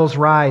fear levels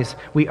rise.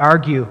 We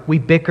argue. We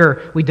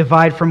bicker. We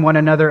divide from one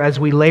another as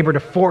we labor to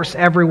force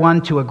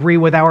everyone to agree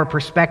with our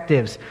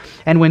perspectives.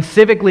 And when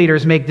civic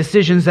leaders make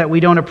decisions that we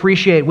don't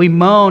appreciate, we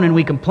moan and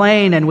we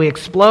complain and we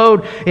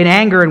explode in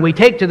anger and we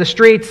take to the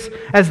streets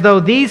as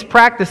though these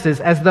practices,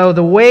 as though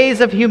the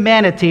ways of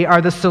humanity are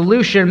the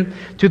solution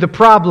to the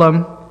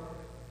problem.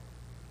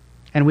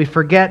 And we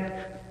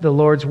forget the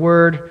Lord's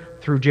word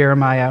through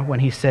Jeremiah when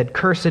he said,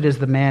 "Cursed is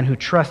the man who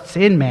trusts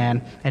in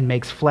man and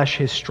makes flesh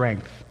his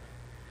strength."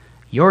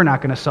 You're not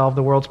going to solve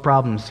the world's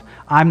problems.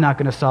 I'm not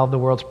going to solve the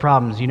world's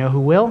problems. You know who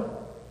will?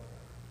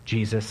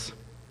 Jesus.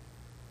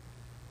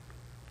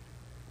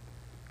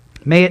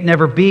 May it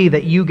never be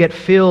that you get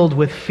filled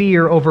with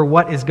fear over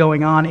what is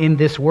going on in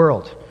this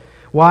world.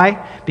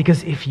 Why?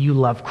 Because if you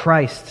love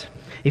Christ,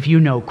 if you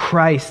know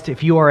Christ,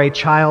 if you are a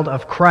child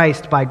of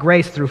Christ by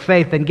grace through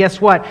faith, then guess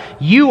what?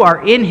 You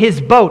are in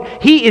His boat.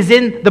 He is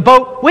in the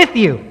boat with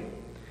you.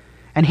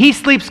 And He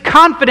sleeps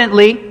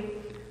confidently,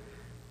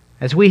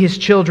 as we, His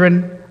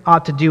children,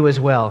 ought to do as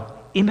well.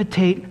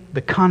 Imitate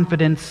the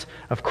confidence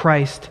of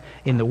Christ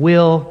in the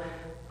will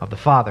of the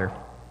Father.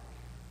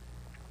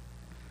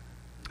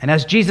 And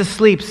as Jesus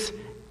sleeps,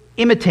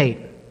 imitate.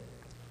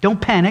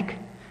 Don't panic.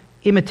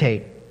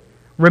 Imitate.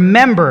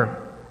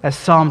 Remember, as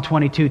Psalm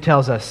 22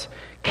 tells us,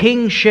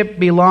 kingship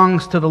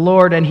belongs to the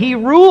Lord, and He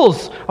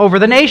rules over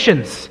the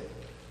nations.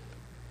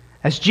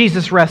 As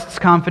Jesus rests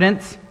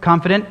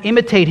confident,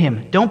 imitate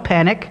Him. Don't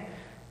panic.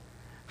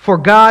 For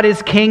God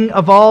is King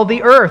of all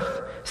the earth.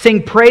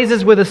 Sing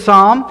praises with a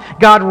psalm.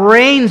 God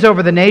reigns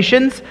over the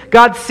nations.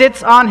 God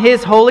sits on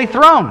His holy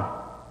throne.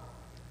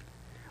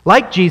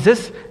 Like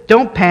Jesus,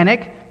 don't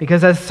panic,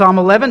 because as Psalm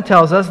 11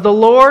 tells us, the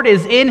Lord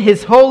is in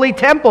His holy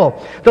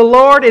temple. The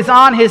Lord is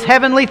on His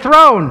heavenly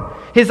throne.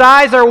 His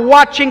eyes are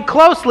watching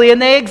closely,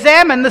 and they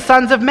examine the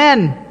sons of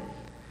men.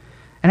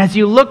 And as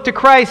you look to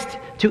Christ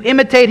to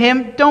imitate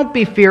Him, don't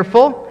be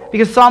fearful,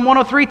 because Psalm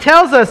 103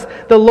 tells us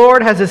the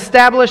Lord has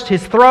established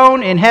His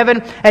throne in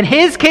heaven, and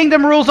His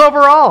kingdom rules over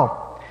all.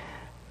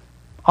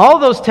 All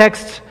those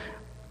texts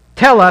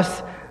tell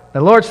us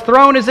the Lord's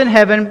throne is in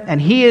heaven,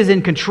 and He is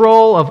in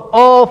control of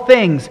all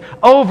things,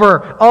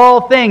 over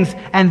all things.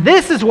 And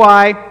this is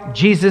why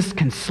Jesus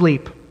can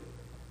sleep.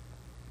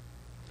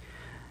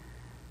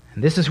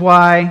 And this is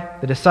why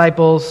the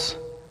disciples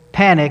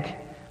panic,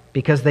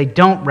 because they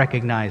don't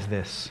recognize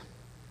this.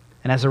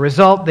 And as a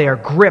result, they are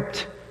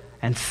gripped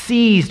and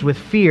seized with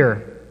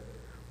fear.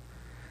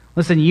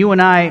 Listen, you and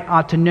I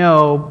ought to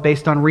know,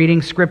 based on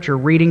reading Scripture,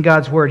 reading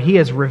God's Word, He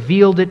has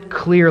revealed it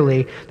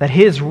clearly that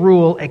His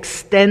rule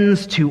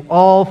extends to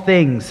all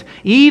things,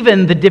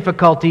 even the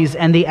difficulties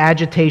and the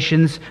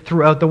agitations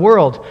throughout the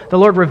world. The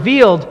Lord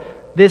revealed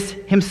this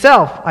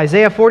Himself.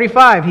 Isaiah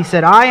 45, He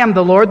said, "I am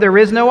the Lord, there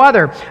is no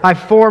other. I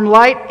form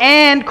light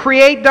and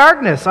create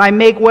darkness. I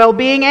make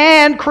well-being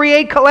and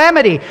create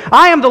calamity.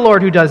 I am the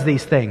Lord who does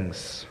these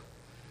things."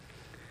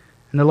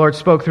 And the Lord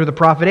spoke through the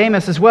prophet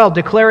Amos as well,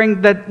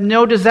 declaring that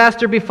no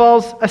disaster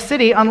befalls a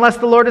city unless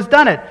the Lord has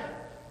done it.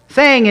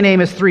 Saying in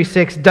Amos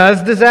 3:6,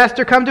 does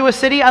disaster come to a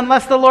city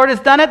unless the Lord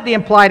has done it? The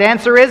implied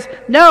answer is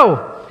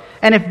no.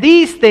 And if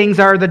these things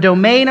are the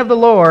domain of the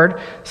Lord,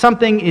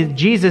 something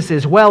Jesus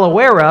is well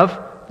aware of,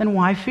 then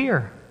why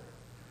fear?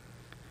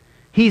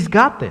 He's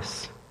got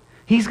this.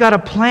 He's got a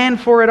plan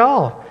for it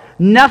all.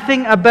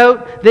 Nothing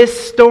about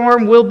this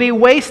storm will be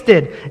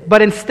wasted,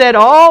 but instead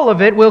all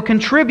of it will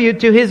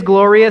contribute to His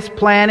glorious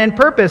plan and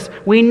purpose.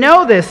 We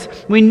know this.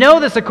 We know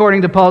this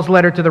according to Paul's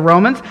letter to the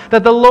Romans,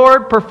 that the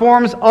Lord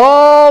performs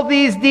all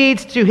these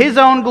deeds to His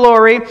own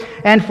glory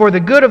and for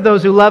the good of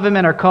those who love Him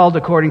and are called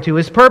according to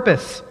His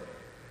purpose.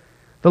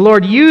 The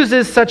Lord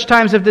uses such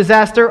times of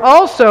disaster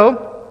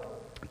also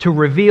to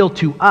reveal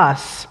to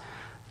us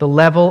the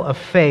level of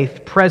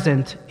faith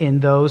present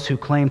in those who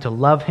claim to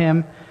love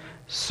Him,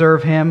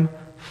 serve Him,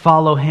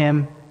 follow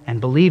Him,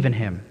 and believe in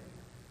Him.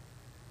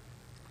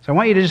 So I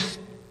want you to just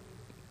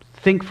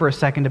think for a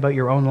second about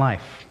your own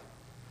life.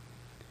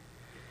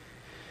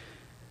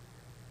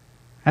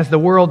 As the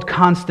world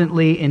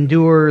constantly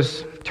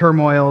endures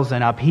turmoils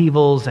and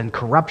upheavals and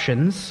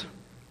corruptions,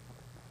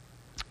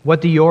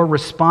 What do your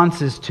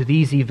responses to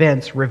these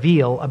events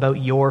reveal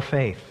about your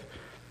faith?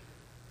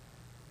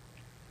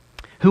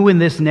 Who in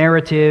this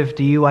narrative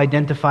do you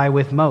identify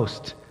with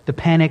most? The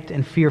panicked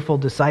and fearful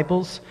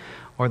disciples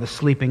or the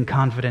sleeping,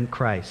 confident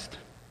Christ?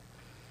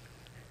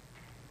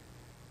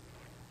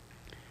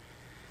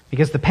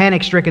 Because the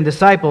panic-stricken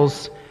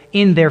disciples,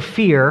 in their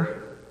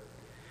fear,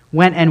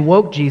 went and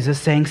woke Jesus,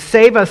 saying,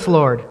 "Save us,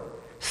 Lord!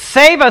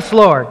 Save us,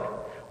 Lord!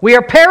 We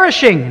are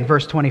perishing," in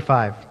verse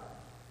 25.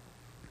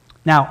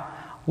 Now,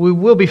 we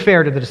will be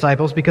fair to the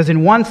disciples, because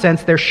in one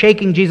sense, their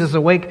shaking Jesus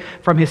awake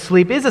from his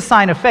sleep is a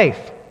sign of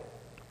faith.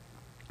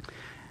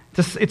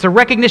 It's a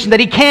recognition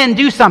that he can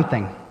do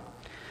something.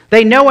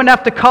 They know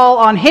enough to call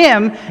on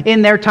him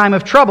in their time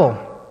of trouble.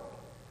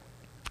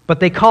 But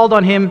they called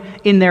on him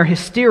in their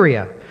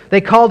hysteria. They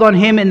called on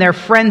him in their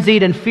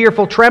frenzied and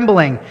fearful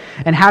trembling.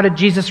 And how did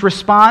Jesus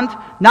respond?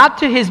 Not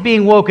to his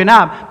being woken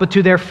up, but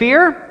to their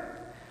fear?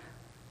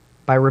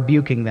 By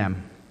rebuking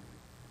them.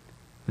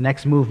 The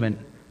next movement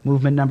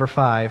number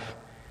 5,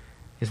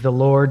 is the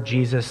Lord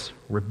Jesus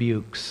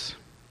rebukes.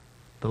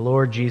 The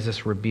Lord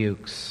Jesus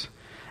rebukes.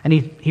 And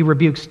he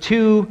rebukes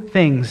two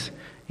things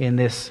in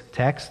this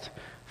text.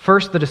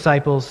 First, the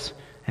disciples,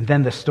 and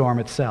then the storm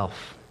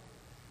itself.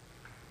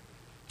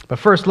 But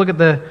first, look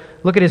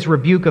at his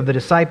rebuke of the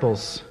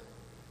disciples.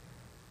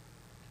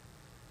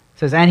 It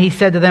says, "And he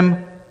said to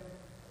them,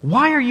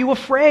 'Why are you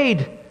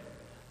afraid,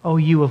 O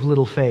you of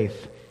little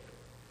faith?'"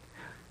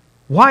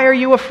 Why are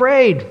you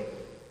afraid?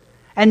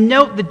 And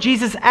note that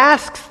Jesus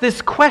asks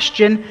this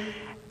question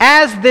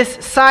as this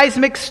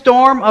seismic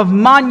storm of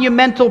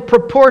monumental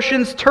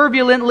proportions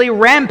turbulently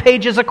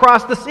rampages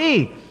across the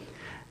sea.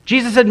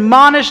 Jesus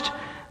admonished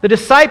the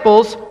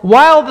disciples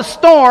while the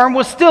storm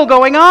was still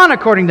going on,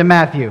 according to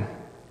Matthew.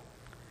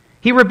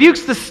 He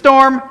rebukes the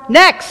storm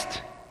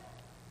next.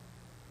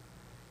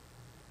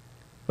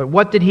 But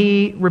what did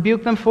he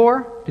rebuke them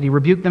for? Did he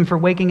rebuke them for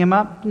waking him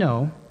up?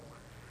 No.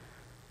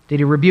 Did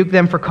he rebuke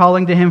them for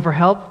calling to him for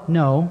help?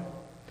 No.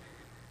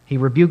 He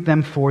rebuked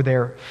them for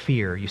their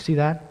fear. You see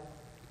that?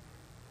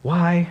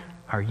 Why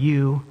are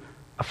you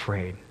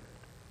afraid?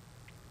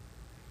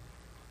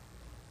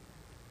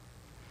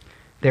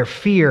 Their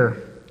fear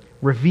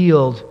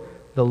revealed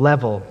the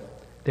level.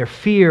 Their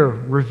fear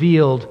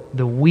revealed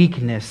the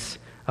weakness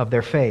of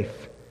their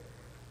faith.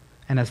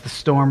 And as the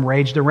storm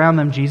raged around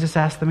them, Jesus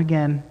asked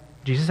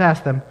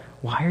them,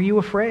 "Why are you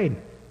afraid?"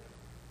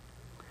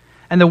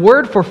 And the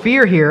word for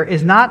fear here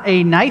is not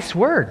a nice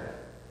word.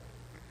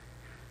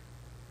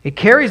 It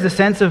carries the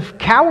sense of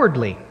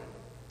cowardly.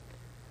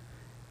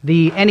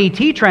 The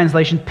NET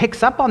translation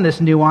picks up on this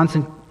nuance,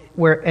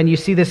 and you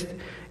see this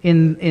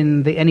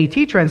in the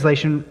NET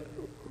translation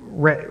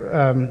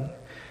written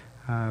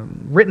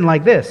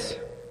like this: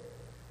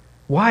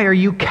 "Why are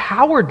you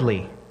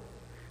cowardly,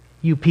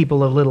 you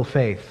people of little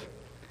faith?"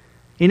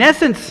 In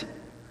essence,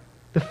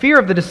 the fear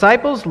of the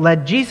disciples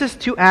led Jesus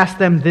to ask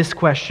them this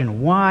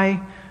question: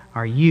 "Why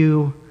are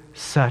you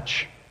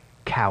such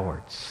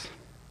cowards?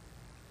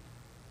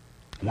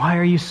 Why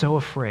are you so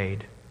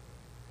afraid?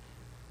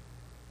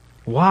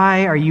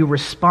 Why are you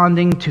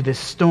responding to this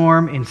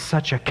storm in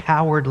such a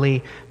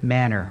cowardly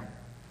manner?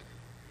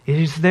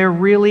 Is there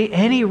really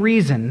any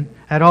reason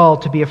at all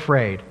to be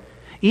afraid?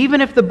 Even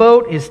if the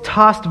boat is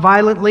tossed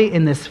violently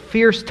in this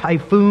fierce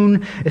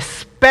typhoon,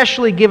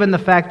 especially given the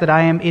fact that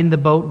I am in the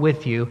boat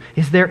with you,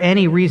 is there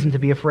any reason to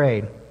be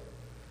afraid?"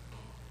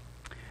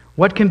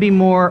 What can be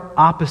more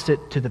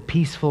opposite to the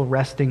peaceful,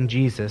 resting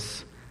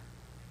Jesus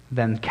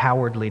than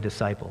cowardly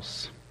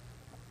disciples?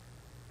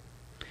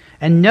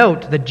 And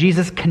note that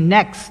Jesus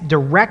connects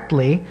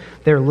directly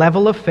their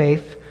level of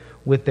faith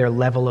with their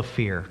level of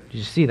fear. Did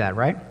you see that,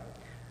 right?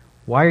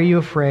 Why are you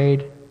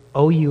afraid,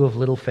 O you of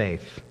little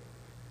faith?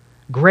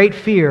 Great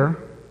fear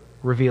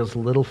reveals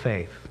little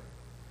faith.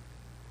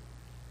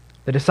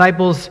 The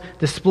disciples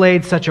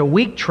displayed such a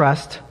weak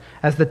trust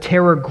as the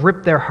terror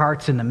gripped their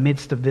hearts in the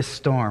midst of this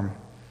storm.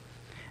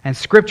 And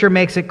Scripture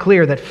makes it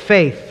clear that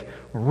faith,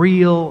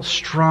 real,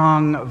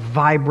 strong,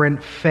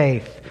 vibrant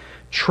faith,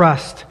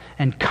 trust,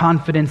 and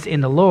confidence in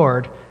the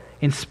Lord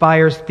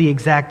inspires the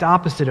exact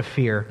opposite of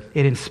fear.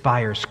 It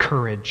inspires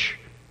courage.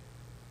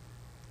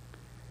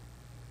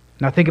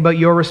 Now think about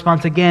your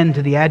response again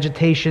to the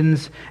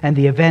agitations and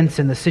the events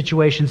and the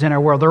situations in our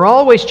world. They're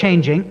always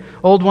changing.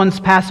 Old ones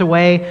pass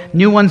away,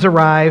 new ones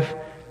arrive.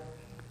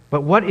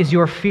 But what is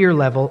your fear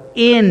level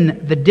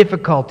in the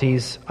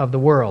difficulties of the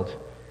world?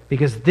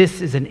 Because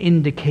this is an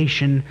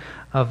indication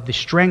of the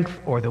strength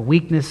or the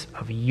weakness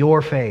of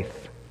your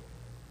faith.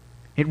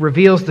 It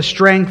reveals the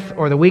strength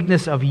or the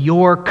weakness of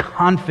your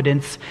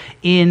confidence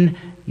in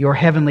your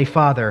Heavenly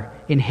Father,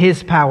 in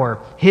His power,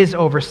 His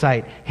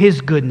oversight,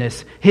 His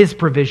goodness, His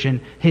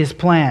provision, His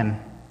plan.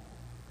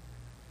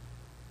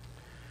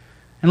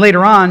 And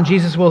later on,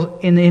 Jesus will,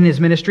 in His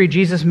ministry,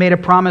 Jesus made a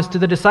promise to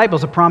the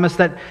disciples, a promise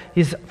that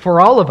is for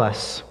all of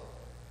us,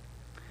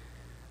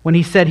 when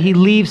He said He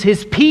leaves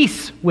His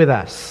peace with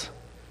us.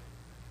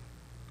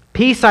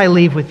 Peace I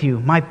leave with you,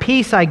 my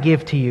peace I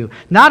give to you.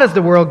 Not as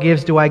the world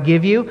gives do I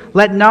give you.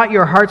 Let not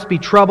your hearts be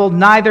troubled,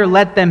 neither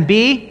let them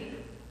be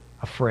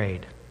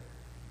afraid.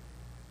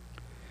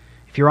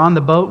 If you're on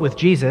the boat with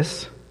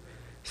Jesus,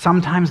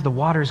 sometimes the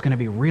water is going to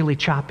be really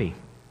choppy.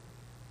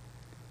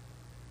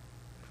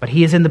 But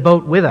He is in the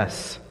boat with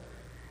us.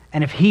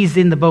 And if He's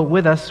in the boat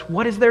with us,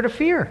 what is there to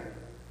fear?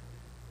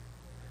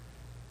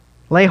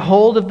 Lay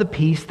hold of the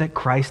peace that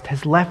Christ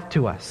has left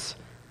to us.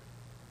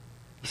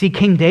 You see,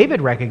 King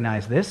David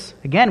recognized this.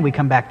 Again, we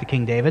come back to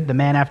King David, the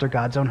man after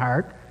God's own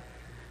heart.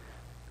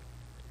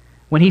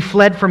 When he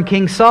fled from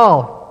King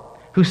Saul,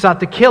 who sought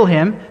to kill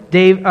him,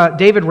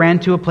 David ran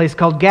to a place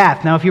called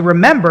Gath. Now, if you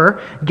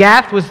remember,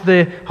 Gath was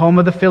the home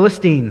of the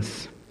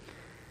Philistines.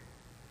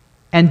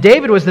 And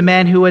David was the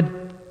man who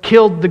had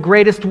killed the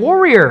greatest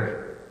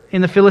warrior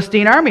in the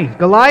Philistine army,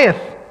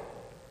 Goliath.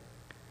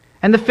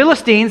 And the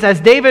Philistines,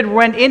 as David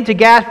went into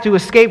Gath to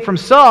escape from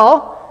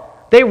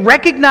Saul, they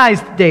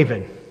recognized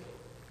David.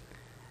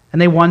 And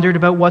they wondered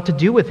about what to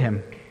do with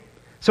him.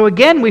 So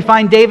again, we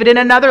find David in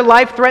another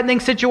life-threatening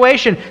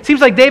situation.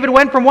 Seems like David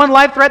went from one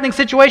life-threatening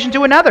situation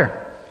to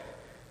another.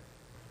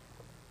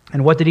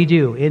 And what did he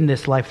do in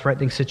this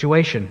life-threatening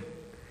situation?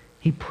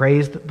 He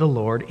praised the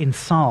Lord in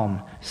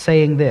psalm,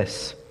 saying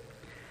this,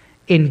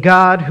 "In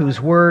God whose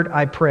word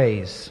I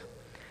praise.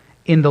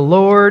 In the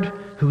Lord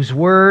whose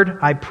word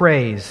I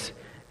praise.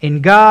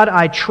 In God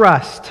I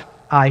trust.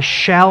 I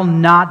shall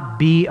not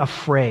be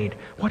afraid.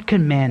 What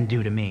can man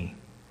do to me?"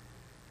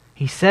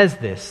 He says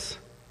this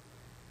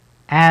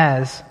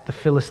as the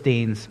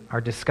Philistines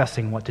are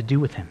discussing what to do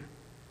with him.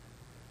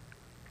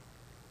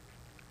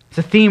 It's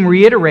a theme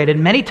reiterated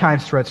many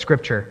times throughout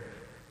Scripture.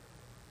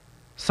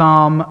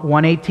 Psalm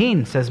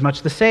 118 says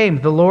much the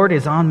same. "The Lord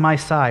is on my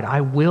side.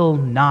 I will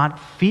not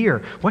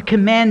fear. What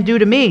can man do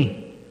to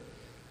me?"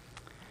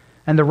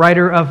 And the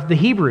writer of the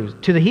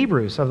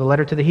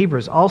letter to the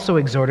Hebrews, also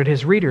exhorted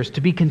his readers to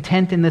be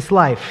content in this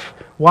life.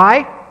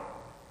 Why?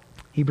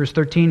 Hebrews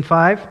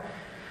 13:5.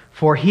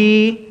 "For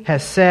He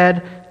has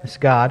said," this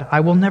God,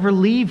 "I will never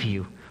leave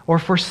you or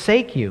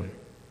forsake you."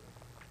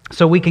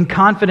 So we can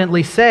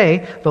confidently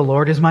say, "The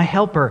Lord is my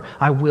helper.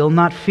 I will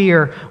not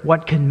fear.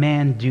 What can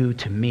man do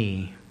to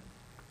me?"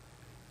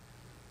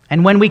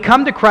 And when we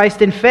come to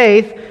Christ in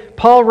faith,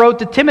 Paul wrote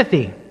to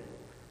Timothy,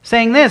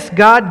 saying this,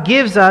 "God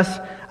gives us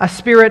a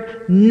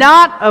spirit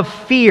not of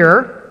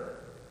fear,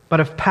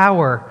 but of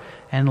power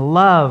and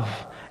love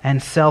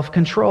and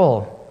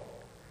self-control."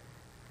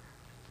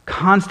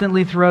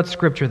 Constantly throughout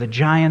Scripture, the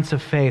giants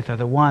of faith are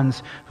the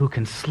ones who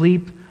can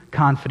sleep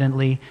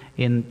confidently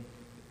in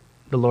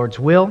the Lord's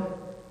will,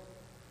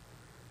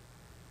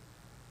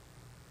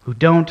 who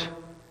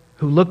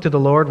look to the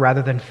Lord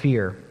rather than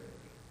fear.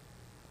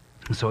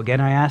 And so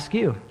again, I ask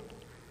you,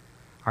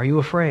 are you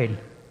afraid?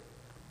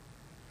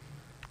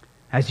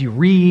 As you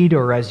read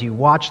or as you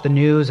watch the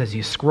news, as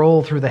you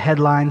scroll through the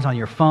headlines on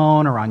your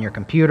phone or on your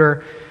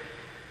computer,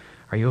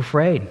 are you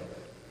afraid?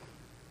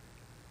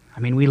 I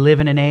mean, we live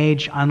in an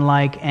age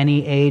unlike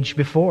any age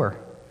before.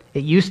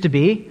 It used to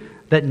be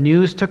that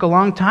news took a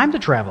long time to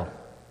travel.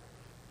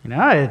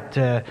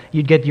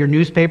 You'd get your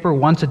newspaper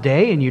once a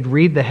day and you'd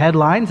read the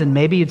headlines and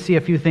maybe you'd see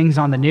a few things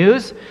on the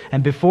news.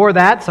 And before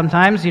that,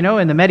 sometimes,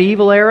 in the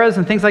medieval eras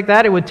and things like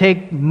that, it would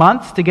take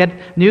months to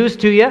get news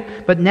to you.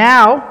 But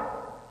now,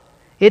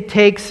 it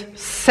takes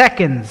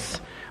seconds.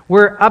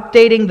 We're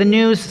updating the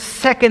news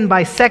second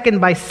by second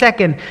by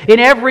second in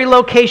every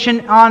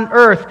location on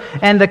earth.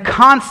 And the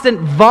constant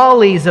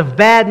volleys of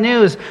bad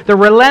news, the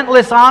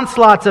relentless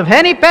onslaughts of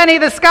 "Henny penny,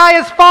 the sky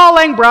is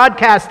falling,"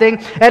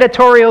 broadcasting,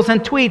 editorials,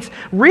 and tweets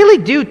really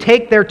do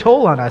take their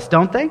toll on us,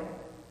 don't they?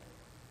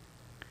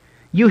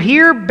 You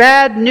hear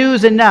bad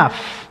news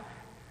enough.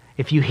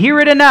 If you hear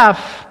it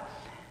enough,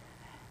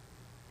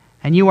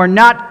 and you are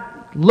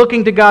not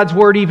looking to God's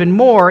Word even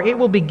more, it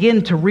will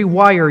begin to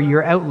rewire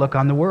your outlook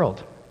on the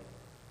world.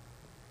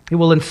 It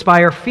will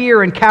inspire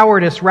fear and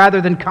cowardice rather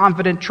than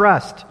confident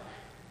trust.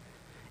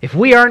 If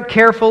we aren't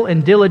careful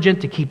and diligent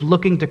to keep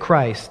looking to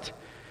Christ,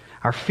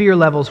 our fear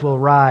levels will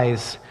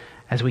rise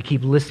as we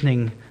keep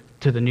listening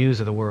to the news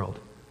of the world.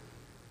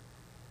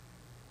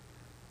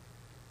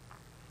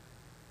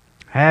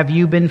 Have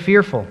you been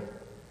fearful?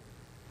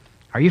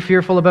 Are you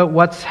fearful about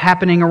what's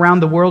happening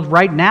around the world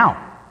right now?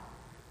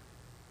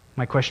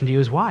 My question to you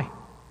is why?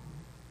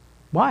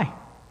 Why?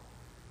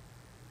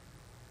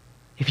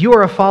 If you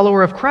are a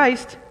follower of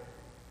Christ,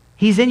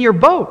 He's in your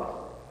boat.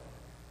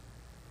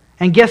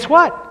 And guess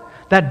what?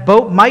 That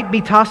boat might be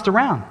tossed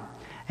around.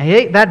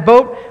 And that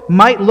boat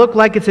might look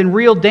like it's in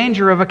real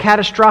danger of a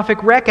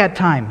catastrophic wreck at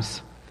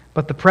times.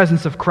 But the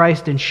presence of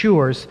Christ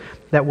ensures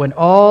that when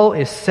all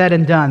is said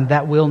and done,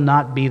 that will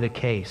not be the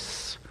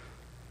case.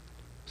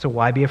 So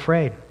why be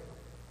afraid?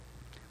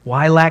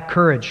 Why lack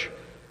courage?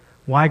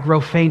 Why grow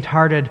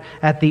faint-hearted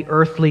at the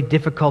earthly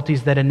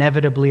difficulties that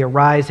inevitably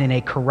arise in a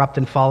corrupt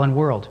and fallen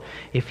world?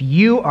 If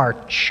you are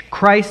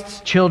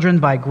Christ's children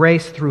by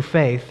grace through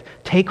faith,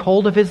 take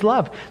hold of His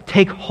love.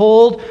 Take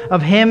hold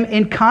of Him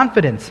in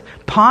confidence.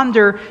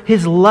 Ponder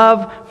His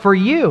love for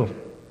you.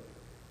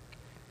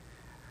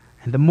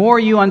 And the more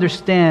you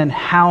understand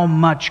how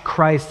much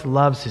Christ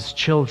loves his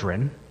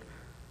children,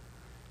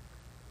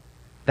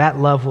 that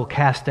love will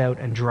cast out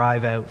and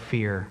drive out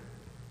fear.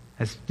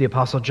 As the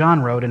Apostle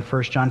John wrote in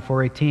 1 John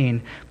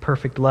 4:18,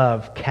 perfect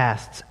love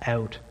casts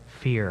out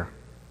fear.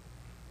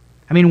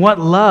 I mean, what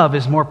love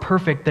is more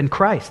perfect than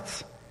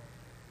Christ's?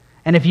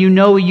 And if you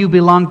know you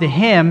belong to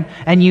him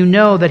and you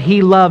know that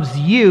he loves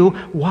you,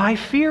 why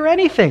fear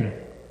anything?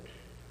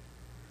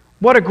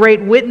 What a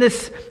great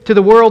witness to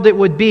the world it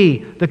would be,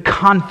 the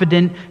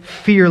confident,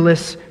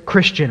 fearless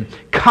Christian,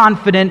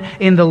 confident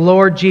in the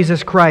Lord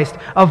Jesus Christ,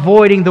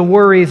 avoiding the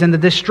worries and the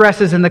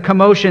distresses and the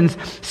commotions,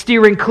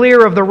 steering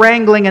clear of the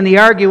wrangling and the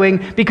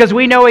arguing, because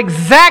we know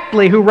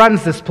exactly who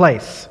runs this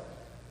place.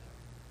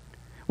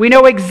 We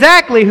know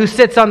exactly who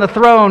sits on the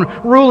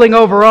throne, ruling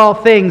over all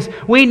things.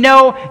 We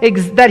know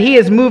that he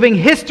is moving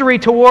history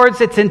towards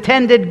its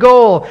intended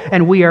goal,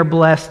 and we are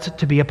blessed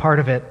to be a part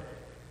of it.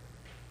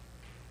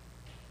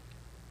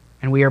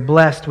 And we are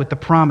blessed with the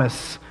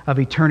promise of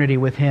eternity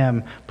with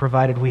him,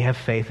 provided we have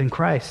faith in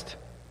Christ.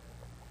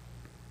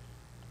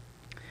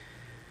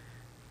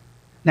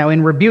 Now,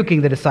 in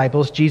rebuking the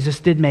disciples, Jesus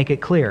did make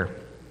it clear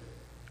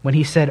when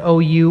he said, "O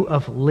you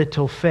of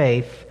little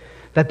faith,"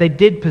 that they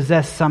did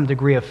possess some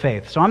degree of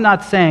faith. So I'm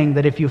not saying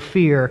that if you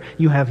fear,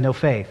 you have no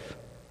faith.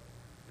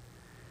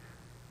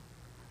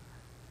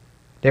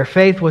 Their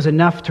faith was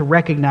enough to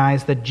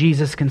recognize that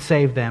Jesus can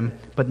save them,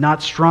 but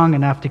not strong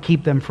enough to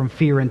keep them from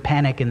fear and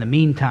panic in the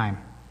meantime.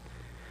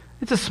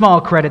 It's a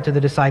small credit to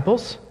the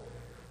disciples.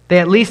 They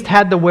at least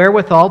had the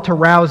wherewithal to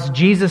rouse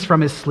Jesus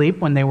from his sleep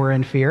when they were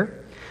in fear.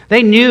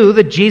 They knew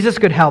that Jesus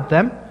could help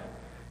them.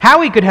 How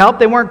he could help,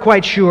 they weren't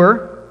quite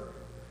sure.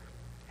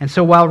 And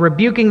so while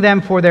rebuking them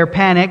for their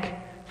panic,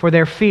 for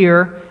their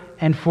fear,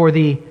 and for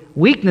the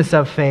weakness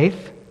of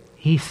faith,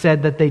 he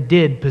said that they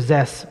did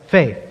possess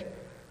faith.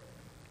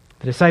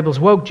 The disciples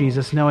woke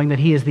Jesus knowing that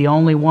he is the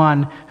only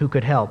one who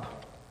could help.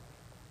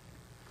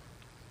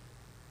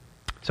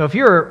 So if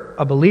you're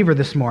a believer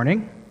this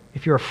morning,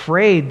 if you're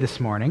afraid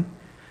this morning,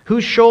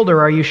 whose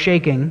shoulder are you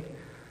shaking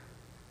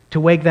to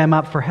wake them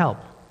up for help?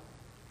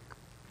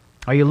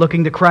 Are you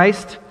looking to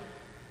Christ?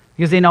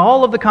 Because in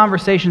all of the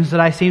conversations that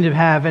I seem to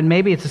have, and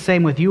maybe it's the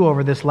same with you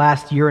over this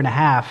last year and a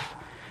half,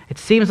 it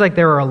seems like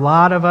there are a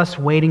lot of us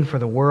waiting for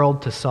the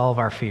world to solve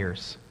our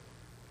fears.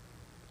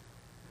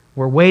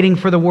 We're waiting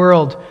for the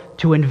world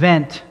to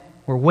invent.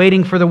 We're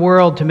waiting for the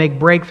world to make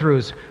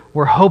breakthroughs.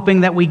 We're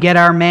hoping that we get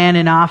our man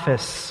in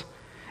office.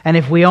 And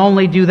if we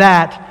only do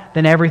that,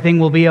 then everything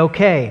will be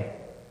okay.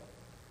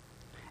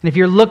 And if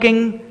you're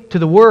looking to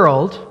the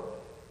world,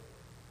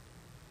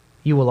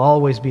 you will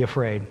always be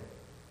afraid.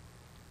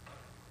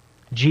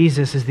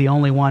 Jesus is the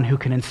only one who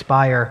can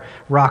inspire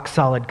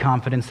rock-solid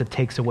confidence that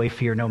takes away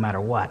fear no matter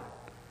what.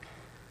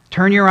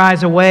 Turn your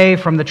eyes away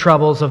from the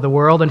troubles of the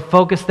world and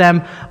focus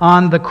them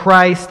on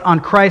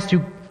Christ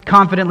who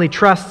confidently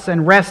trusts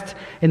and rests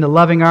in the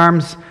loving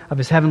arms of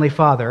his heavenly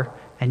Father.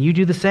 And you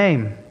do the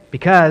same,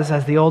 because,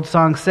 as the old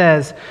song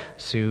says,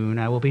 soon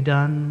I will be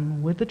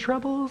done with the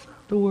troubles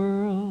of the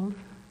world.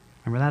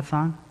 Remember that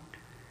song?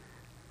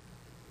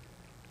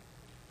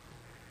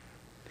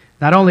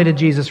 Not only did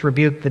Jesus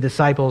rebuke the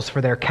disciples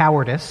for their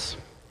cowardice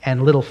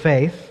and little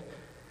faith,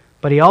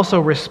 but he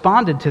also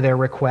responded to their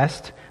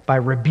request by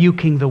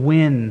rebuking the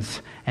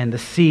winds and the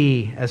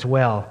sea as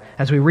well.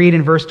 As we read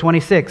in verse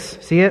 26,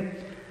 see it?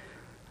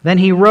 Then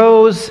he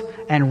rose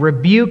and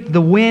rebuked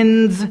the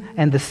winds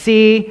and the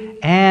sea,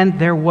 and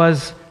there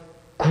was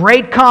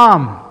great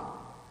calm.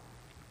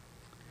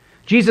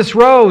 Jesus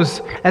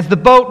rose as the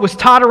boat was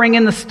tottering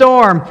in the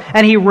storm,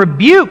 and he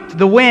rebuked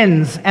the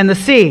winds and the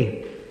sea.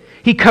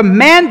 He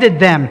commanded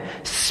them,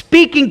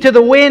 speaking to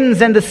the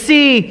winds and the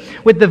sea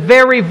with the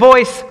very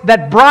voice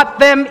that brought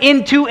them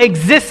into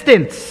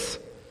existence.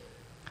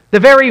 The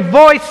very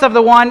voice of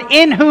the one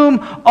in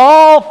whom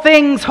all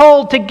things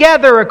hold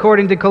together,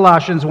 according to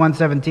Colossians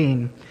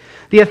 1:17.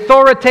 The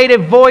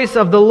authoritative voice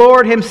of the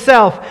Lord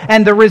himself,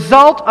 and the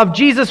result of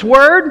Jesus'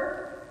 word,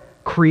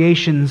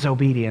 creation's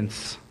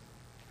obedience.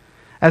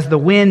 As the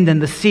wind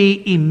and the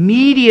sea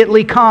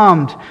immediately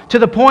calmed, to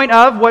the point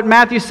of what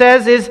Matthew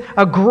says is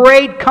a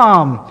great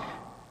calm,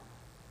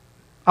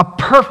 a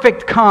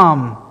perfect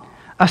calm,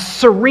 a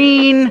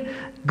serene,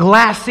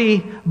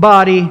 glassy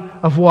body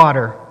of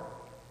water.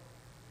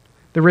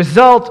 The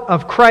result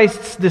of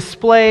Christ's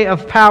display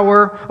of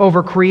power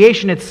over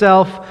creation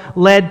itself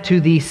led to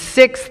the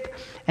sixth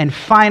and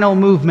final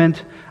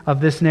movement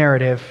of this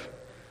narrative.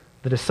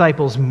 The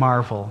disciples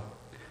marvel.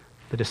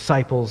 The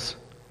disciples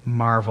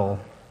marvel.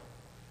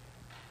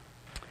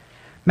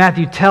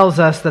 Matthew tells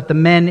us that the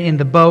men in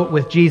the boat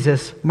with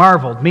Jesus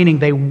marveled, meaning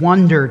they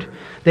wondered.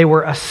 They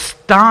were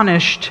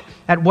astonished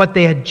at what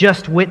they had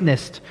just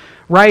witnessed.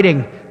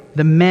 Writing,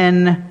 the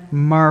men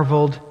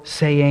marveled,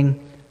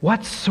 saying,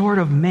 "What sort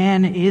of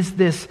man is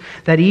this,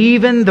 that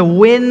even the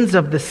winds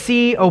of the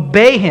sea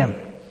obey him?"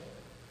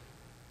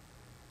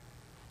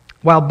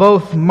 While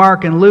both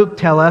Mark and Luke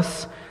tell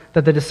us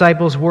that the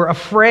disciples were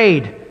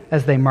afraid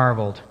as they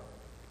marveled.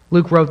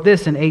 Luke wrote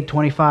this in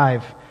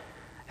 8:25,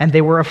 "And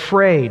they were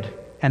afraid,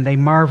 and they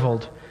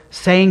marveled,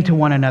 saying to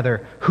one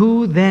another,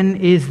 "Who then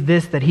is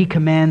this that he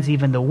commands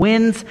even the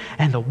winds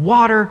and the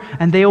water,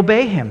 and they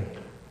obey him?"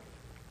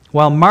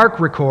 While Mark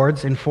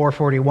records in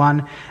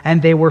 441,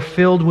 "And they were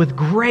filled with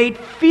great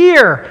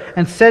fear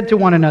and said to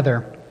one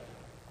another,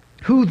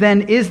 'Who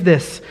then is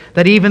this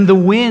that even the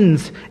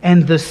winds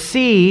and the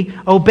sea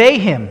obey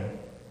him?'"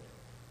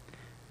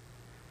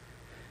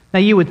 Now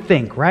you would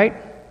think, right,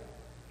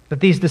 that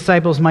these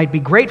disciples might be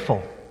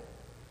grateful.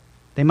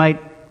 They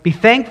might be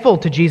thankful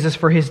to Jesus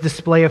for his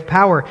display of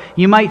power.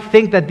 You might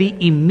think that the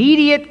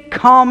immediate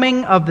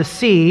calming of the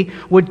sea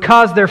would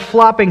cause their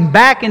flopping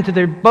back into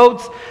their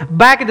boats,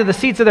 back into the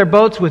seats of their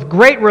boats with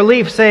great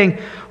relief, saying,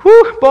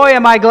 "Whew, boy,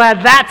 am I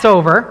glad that's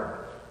over."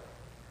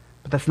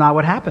 But that's not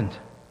what happened.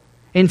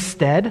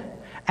 Instead,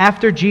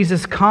 after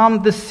Jesus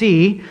calmed the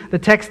sea, the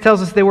text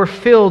tells us they were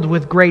filled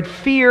with great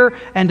fear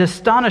and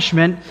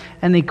astonishment.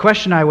 And the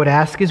question I would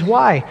ask is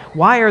why?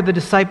 Why are the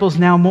disciples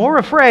now more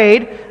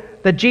afraid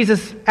that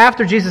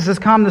after Jesus has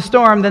calmed the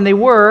storm than they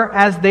were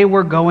as they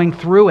were going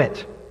through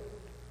it?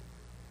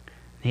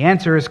 The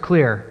answer is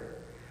clear.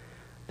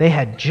 They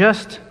had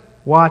just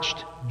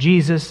watched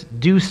Jesus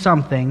do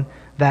something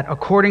that,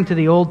 according to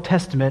the Old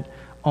Testament,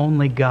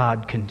 only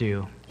God can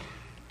do: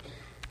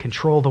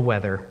 control the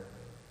weather.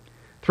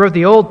 Throughout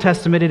the Old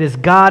Testament, it is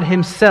God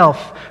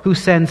himself who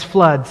sends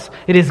floods.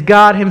 It is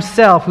God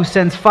himself who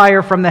sends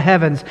fire from the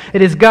heavens.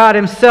 It is God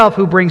himself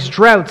who brings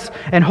droughts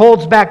and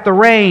holds back the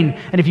rain.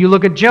 And if you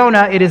look at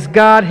Jonah, it is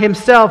God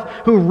himself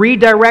who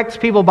redirects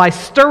people by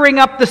stirring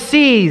up the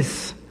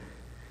seas.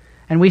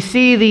 And we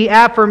see the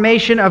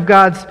affirmation of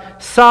God's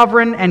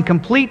sovereign and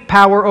complete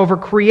power over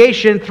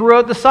creation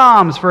throughout the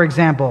Psalms, for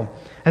example.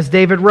 As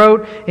David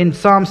wrote in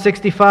Psalm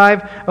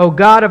 65, "O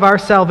God of our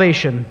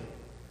salvation,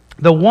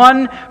 the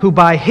one who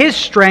by his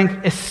strength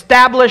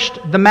established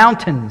the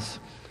mountains,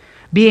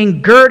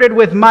 being girded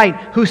with might,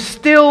 who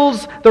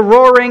stills the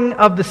roaring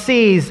of the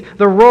seas,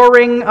 the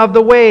roaring of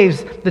the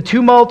waves, the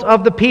tumult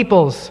of the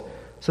peoples,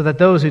 so that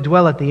those who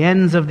dwell at the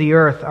ends of the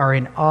earth are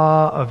in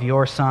awe of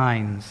your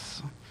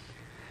signs."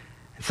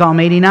 Psalm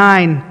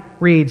 89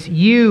 reads,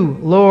 "You,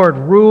 Lord,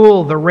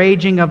 rule the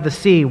raging of the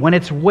sea. When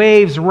its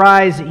waves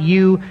rise,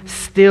 you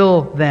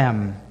still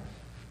them."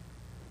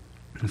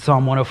 And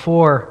Psalm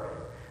 104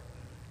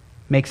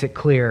 makes it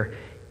clear.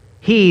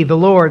 "He, the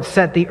Lord,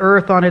 set the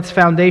earth on its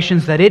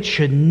foundations, that it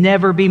should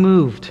never be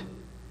moved.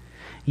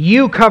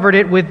 You covered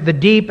it with the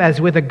deep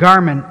as with a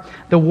garment.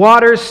 The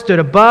waters stood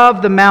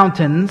above the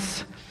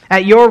mountains.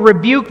 At your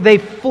rebuke they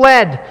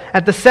fled.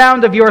 At the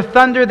sound of your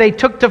thunder they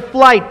took to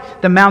flight.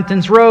 The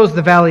mountains rose,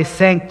 the valleys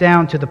sank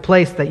down to the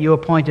place that you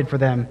appointed for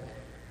them."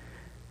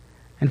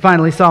 And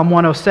finally, Psalm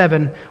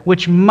 107,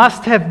 which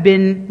must have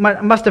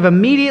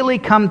immediately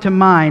come to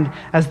mind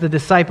as the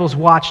disciples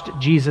watched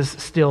Jesus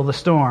still the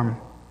storm.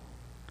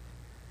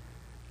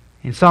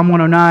 In Psalm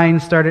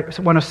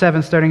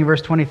 107, starting in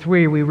verse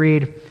 23, we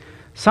read,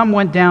 "Some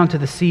went down to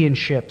the sea in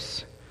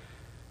ships,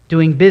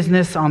 doing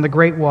business on the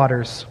great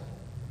waters.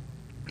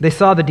 They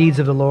saw the deeds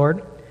of the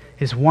Lord,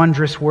 his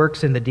wondrous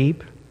works in the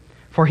deep.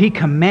 For he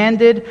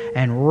commanded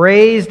and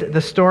raised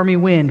the stormy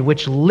wind,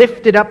 which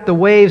lifted up the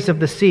waves of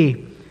the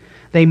sea.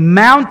 They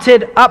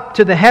mounted up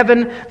to the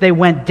heaven, they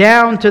went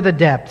down to the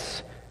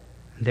depths.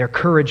 Their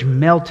courage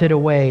melted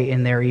away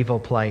in their evil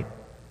plight.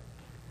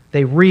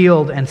 They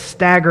reeled and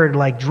staggered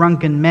like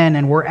drunken men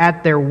and were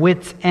at their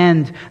wits'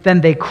 end. Then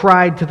they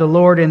cried to the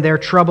Lord in their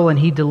trouble, and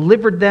he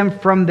delivered them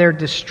from their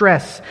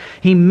distress.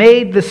 He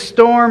made the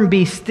storm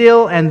be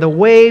still, and the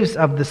waves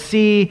of the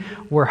sea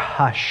were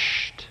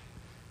hushed."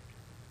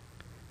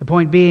 The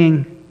point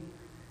being,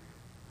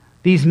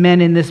 these men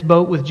in this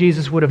boat with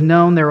Jesus would have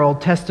known their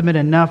Old Testament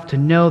enough to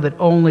know that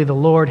only the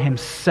Lord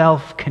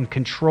himself can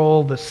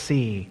control the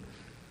sea.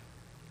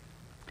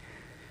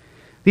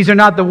 These are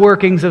not the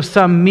workings of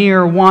some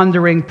mere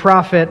wandering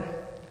prophet.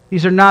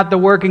 These are not the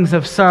workings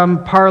of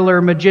some parlor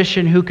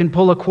magician who can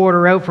pull a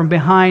quarter out from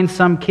behind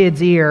some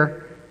kid's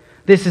ear.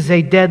 This is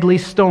a deadly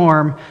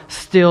storm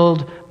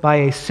stilled by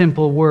a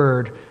simple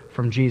word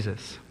from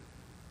Jesus.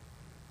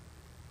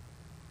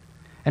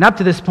 And up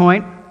to this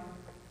point,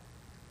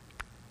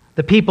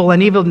 the people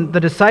and even the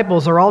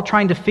disciples are all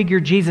trying to figure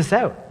Jesus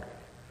out.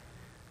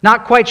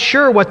 Not quite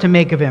sure what to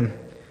make of him.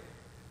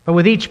 But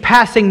with each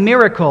passing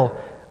miracle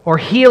or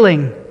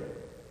healing,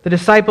 the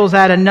disciples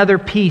add another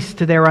piece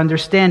to their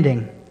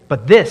understanding.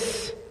 But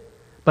this,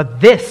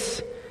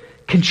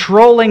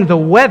 controlling the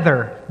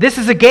weather, this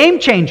is a game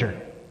changer.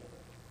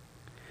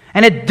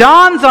 And it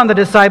dawns on the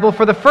disciple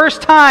for the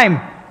first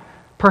time,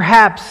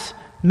 perhaps,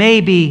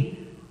 maybe,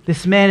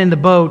 this man in the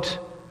boat,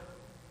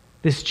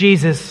 this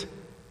Jesus,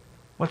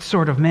 what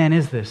sort of man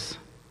is this?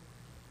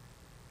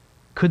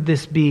 Could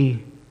this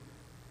be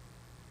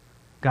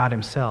God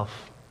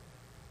himself?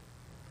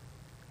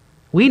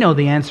 We know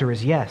the answer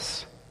is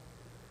yes.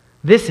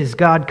 This is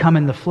God come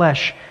in the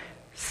flesh,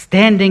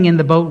 standing in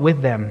the boat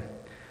with them.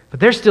 But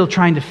they're still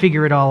trying to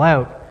figure it all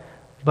out.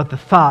 But the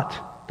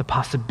thought, the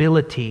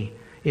possibility,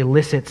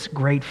 elicits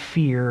great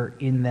fear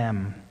in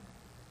them.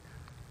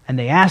 And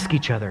they ask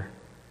each other,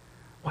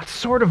 What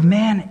sort of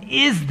man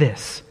is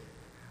this?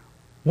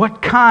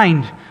 What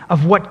kind,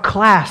 of what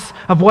class,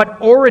 of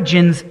what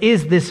origins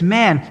is this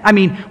man? I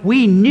mean,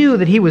 we knew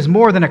that he was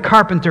more than a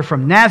carpenter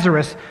from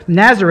Nazareth,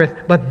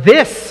 but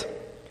this,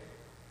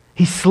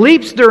 he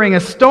sleeps during a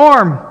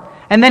storm,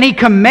 and then he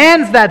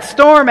commands that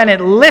storm and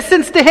it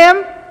listens to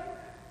him?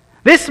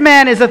 This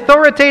man is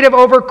authoritative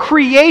over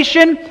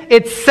creation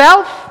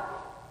itself?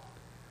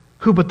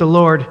 Who but the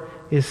Lord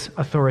is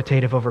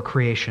authoritative over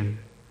creation?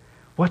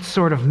 What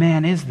sort of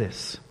man is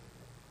this?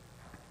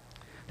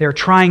 They're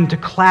trying to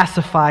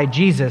classify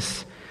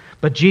Jesus,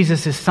 but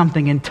Jesus is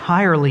something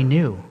entirely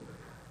new.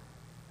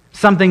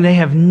 Something they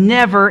have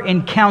never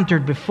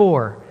encountered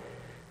before.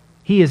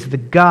 He is the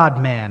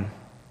God-man,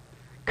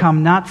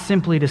 come not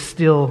simply to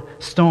still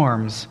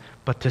storms,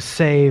 but to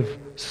save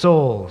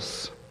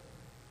souls.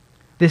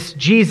 This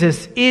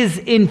Jesus is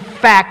in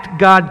fact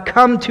God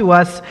come to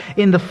us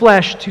in the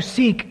flesh to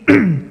seek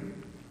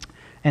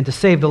and to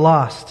save the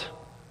lost.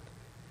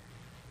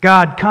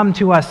 God come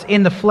to us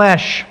in the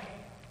flesh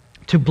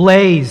to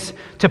blaze,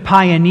 to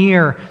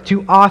pioneer,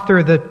 to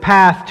author the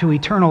path to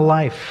eternal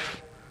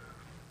life.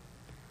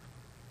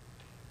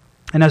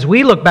 And as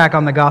we look back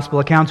on the gospel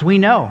accounts, we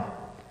know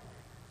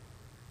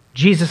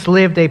Jesus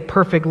lived a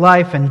perfect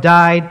life and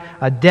died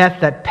a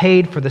death that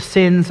paid for the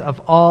sins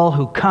of all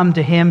who come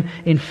to him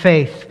in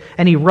faith.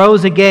 And he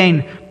rose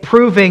again,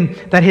 proving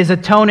that his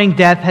atoning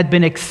death had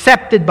been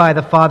accepted by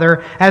the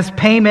Father as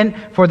payment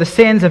for the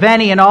sins of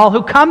any and all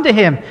who come to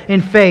him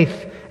in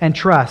faith and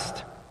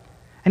trust.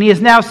 And he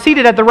is now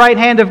seated at the right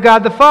hand of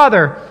God the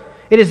Father.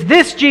 It is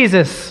this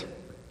Jesus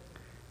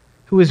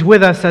who is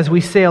with us as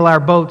we sail our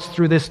boats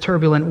through this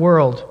turbulent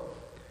world.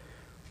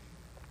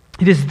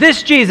 It is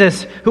this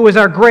Jesus who is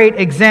our great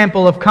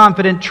example of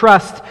confident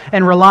trust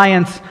and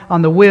reliance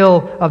on the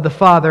will of the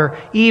Father,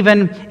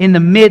 even in the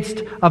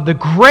midst of the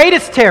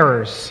greatest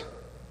terrors.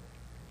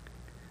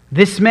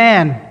 This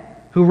man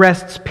who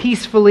rests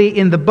peacefully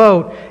in the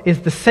boat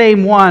is the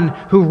same one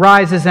who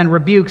rises and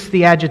rebukes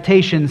the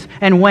agitations,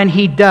 and when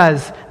he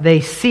does, they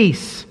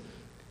cease.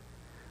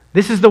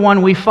 This is the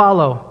one we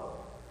follow.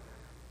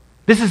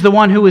 This is the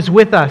one who is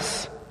with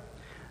us.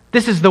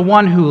 This is the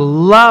one who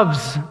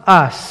loves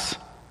us.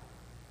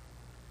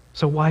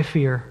 So why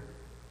fear?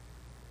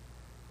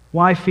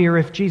 Why fear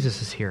if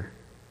Jesus is here?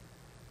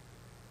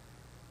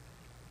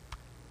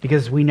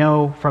 Because we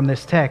know from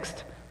this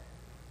text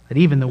that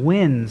even the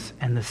winds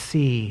and the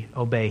sea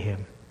obey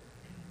him.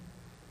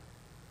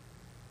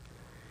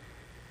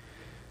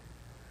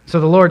 So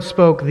the Lord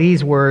spoke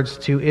these words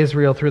to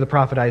Israel through the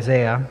prophet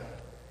Isaiah,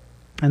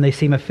 and they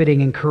seem a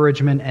fitting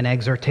encouragement and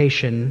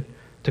exhortation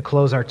to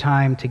close our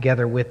time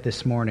together with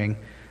this morning.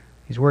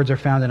 These words are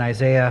found in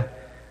Isaiah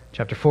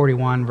chapter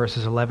 41,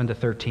 verses 11 to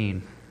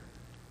 13.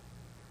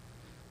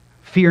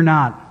 Fear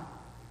not,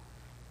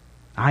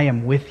 I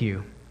am with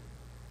you.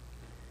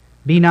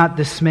 Be not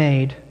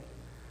dismayed,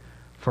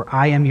 for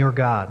I am your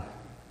God.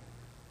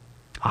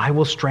 I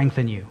will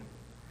strengthen you.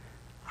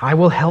 I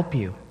will help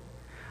you.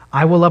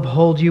 I will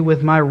uphold you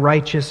with my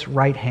righteous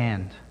right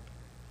hand.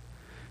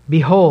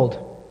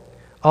 Behold,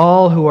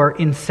 all who are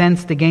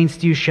incensed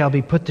against you shall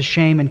be put to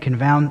shame and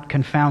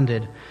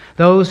confounded.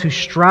 Those who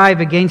strive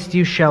against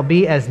you shall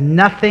be as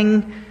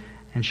nothing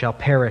and shall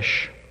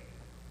perish.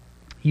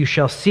 You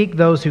shall seek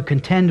those who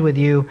contend with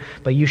you,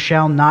 but you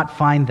shall not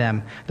find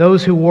them.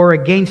 Those who war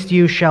against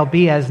you shall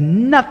be as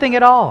nothing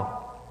at all.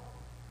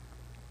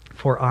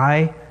 For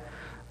I,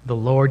 the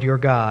Lord your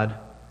God,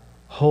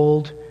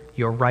 hold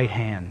your right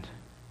hand.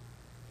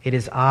 It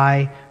is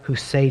I who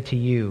say to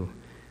you,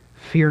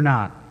 fear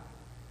not.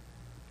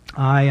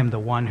 I am the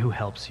one who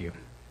helps you.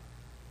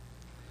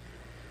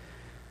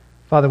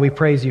 Father, we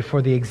praise you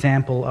for the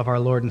example of our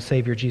Lord and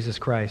Savior Jesus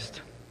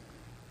Christ,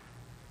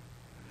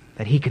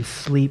 that he can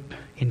sleep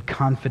in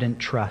confident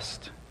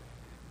trust.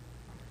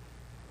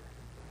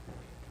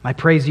 I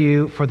praise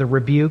you for the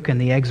rebuke and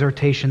the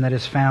exhortation that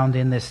is found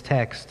in this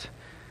text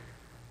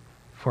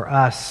for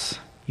us,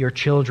 your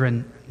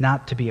children,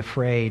 not to be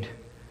afraid.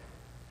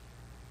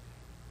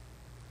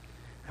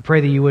 I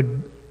pray that you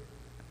would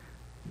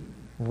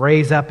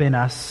raise up in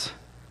us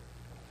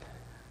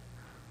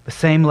the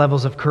same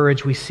levels of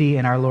courage we see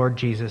in our Lord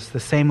Jesus, the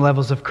same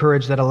levels of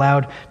courage that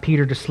allowed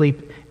Peter to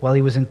sleep while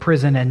he was in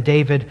prison and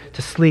David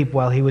to sleep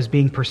while he was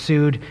being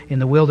pursued in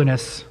the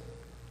wilderness.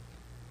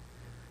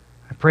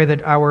 I pray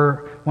that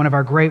one of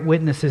our great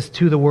witnesses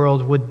to the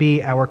world would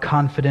be our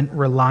confident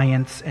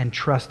reliance and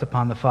trust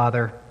upon the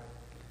Father.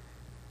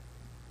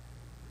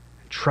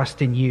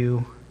 Trust in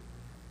you.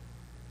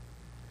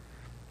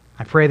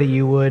 I pray that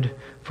you would,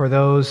 for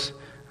those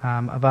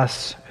of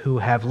us who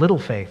have little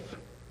faith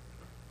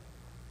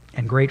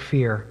and great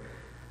fear,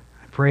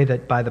 I pray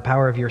that by the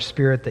power of your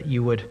Spirit that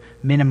you would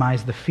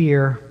minimize the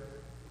fear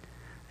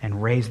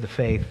and raise the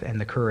faith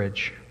and the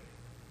courage.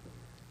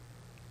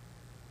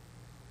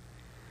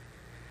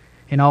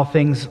 In all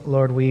things,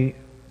 Lord, we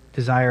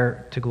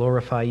desire to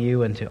glorify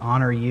you and to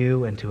honor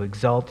you and to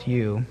exalt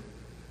you.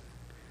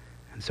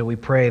 And so we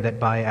pray that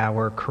by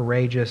our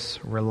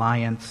courageous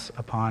reliance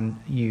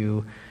upon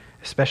you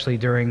especially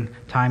during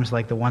times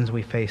like the ones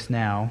we face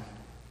now,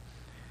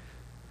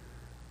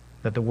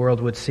 that the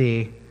world would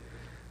see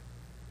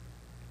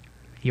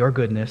your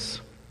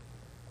goodness,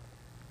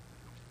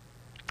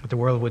 that the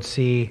world would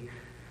see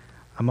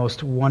a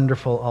most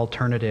wonderful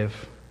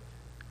alternative,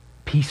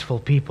 peaceful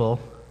people,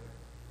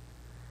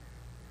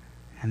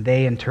 and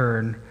they in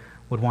turn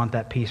would want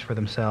that peace for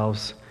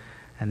themselves,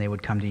 and they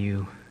would come to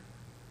you.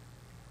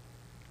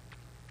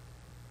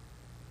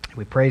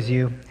 We praise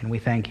you and we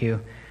thank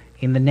you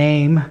in the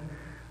name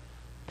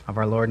of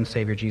our Lord and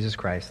Savior Jesus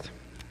Christ.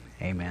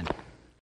 Amen.